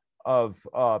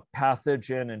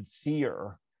pathogen and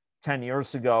fear 10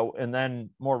 years ago, and then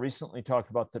more recently talked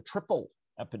about the triple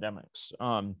epidemics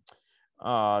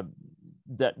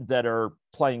that are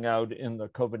playing out in the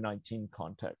COVID-19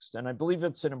 context. And I believe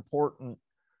it's an important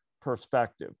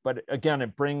perspective. But again,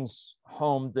 it brings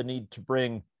home the need to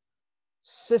bring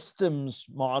systems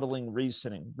modeling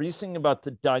reasoning about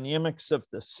the dynamics of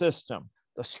the system,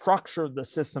 the structure of the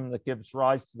system that gives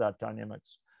rise to that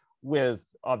dynamics, with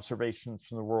observations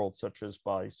from the world, such as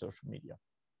by social media.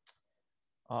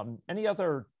 Any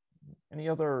other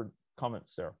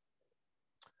comments there?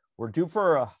 We're due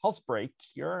for a health break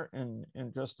here in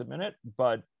just a minute,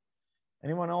 but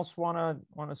anyone else want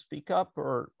to speak up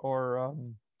or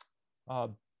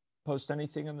post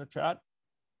anything in the chat?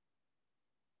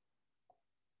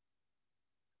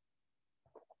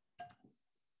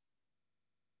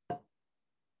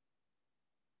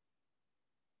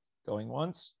 Going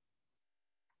once?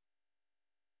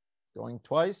 Going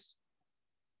twice?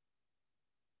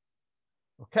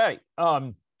 Okay.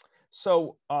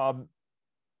 So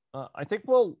I think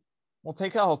we'll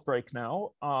take a health break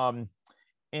now,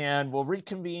 and we'll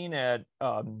reconvene at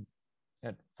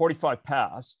 45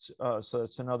 past. So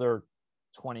it's another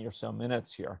 20 or so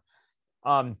minutes here.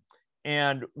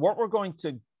 And what we're going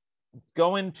to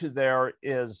go into there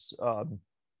is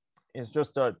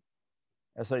just a,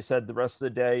 as I said, the rest of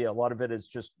the day, a lot of it is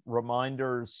just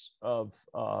reminders of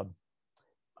or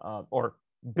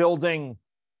building.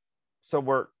 So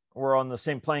we're on the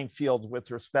same playing field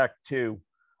with respect to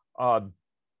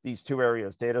these two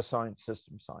areas, data science,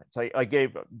 system science. I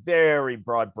gave a very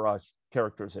broad brush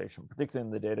characterization, particularly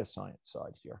in the data science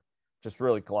side here, just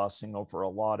really glossing over a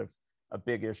lot of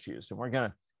big issues. And we're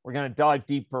gonna dive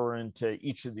deeper into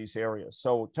each of these areas.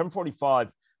 So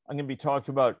 1045, I'm gonna be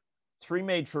talking about three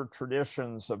major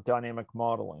traditions of dynamic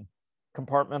modeling: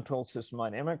 compartmental system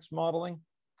dynamics modeling,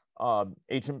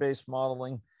 agent-based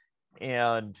modeling,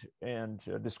 and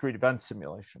discrete event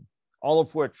simulation, all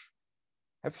of which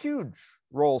have huge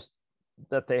roles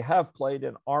that they have played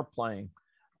and are playing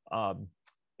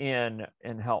in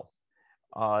health.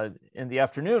 In the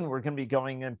afternoon, we're going to be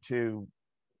going into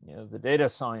the data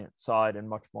science side in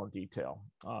much more detail,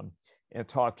 and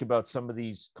talk about some of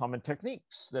these common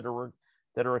techniques that are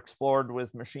explored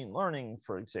with machine learning,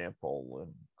 for example,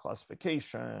 and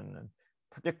classification and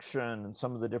prediction, and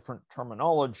some of the different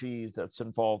terminology that's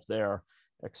involved there,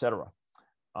 etc.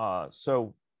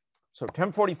 So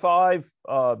 10:45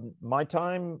 my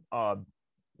time,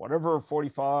 whatever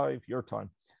 45 your time.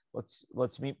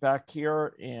 Let's meet back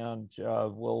here, and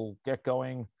we'll get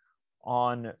going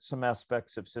on some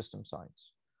aspects of system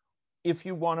science. If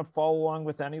you want to follow along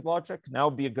with AnyLogic, now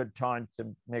would be a good time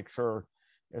to make sure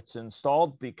it's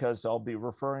installed, because I'll be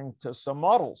referring to some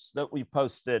models that we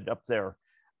posted up there,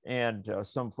 and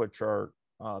some of which are,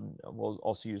 we'll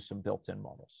also use some built-in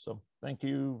models. So thank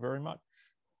you very much.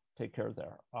 Take care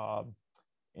there.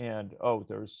 And oh,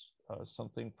 there's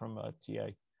something from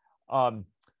TA.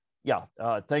 Yeah,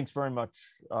 thanks very much.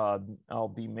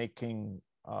 I'll be making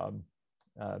the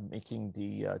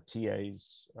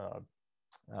TA's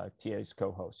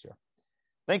co-host here.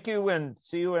 Thank you, and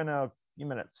see you in a few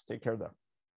minutes. Take care there.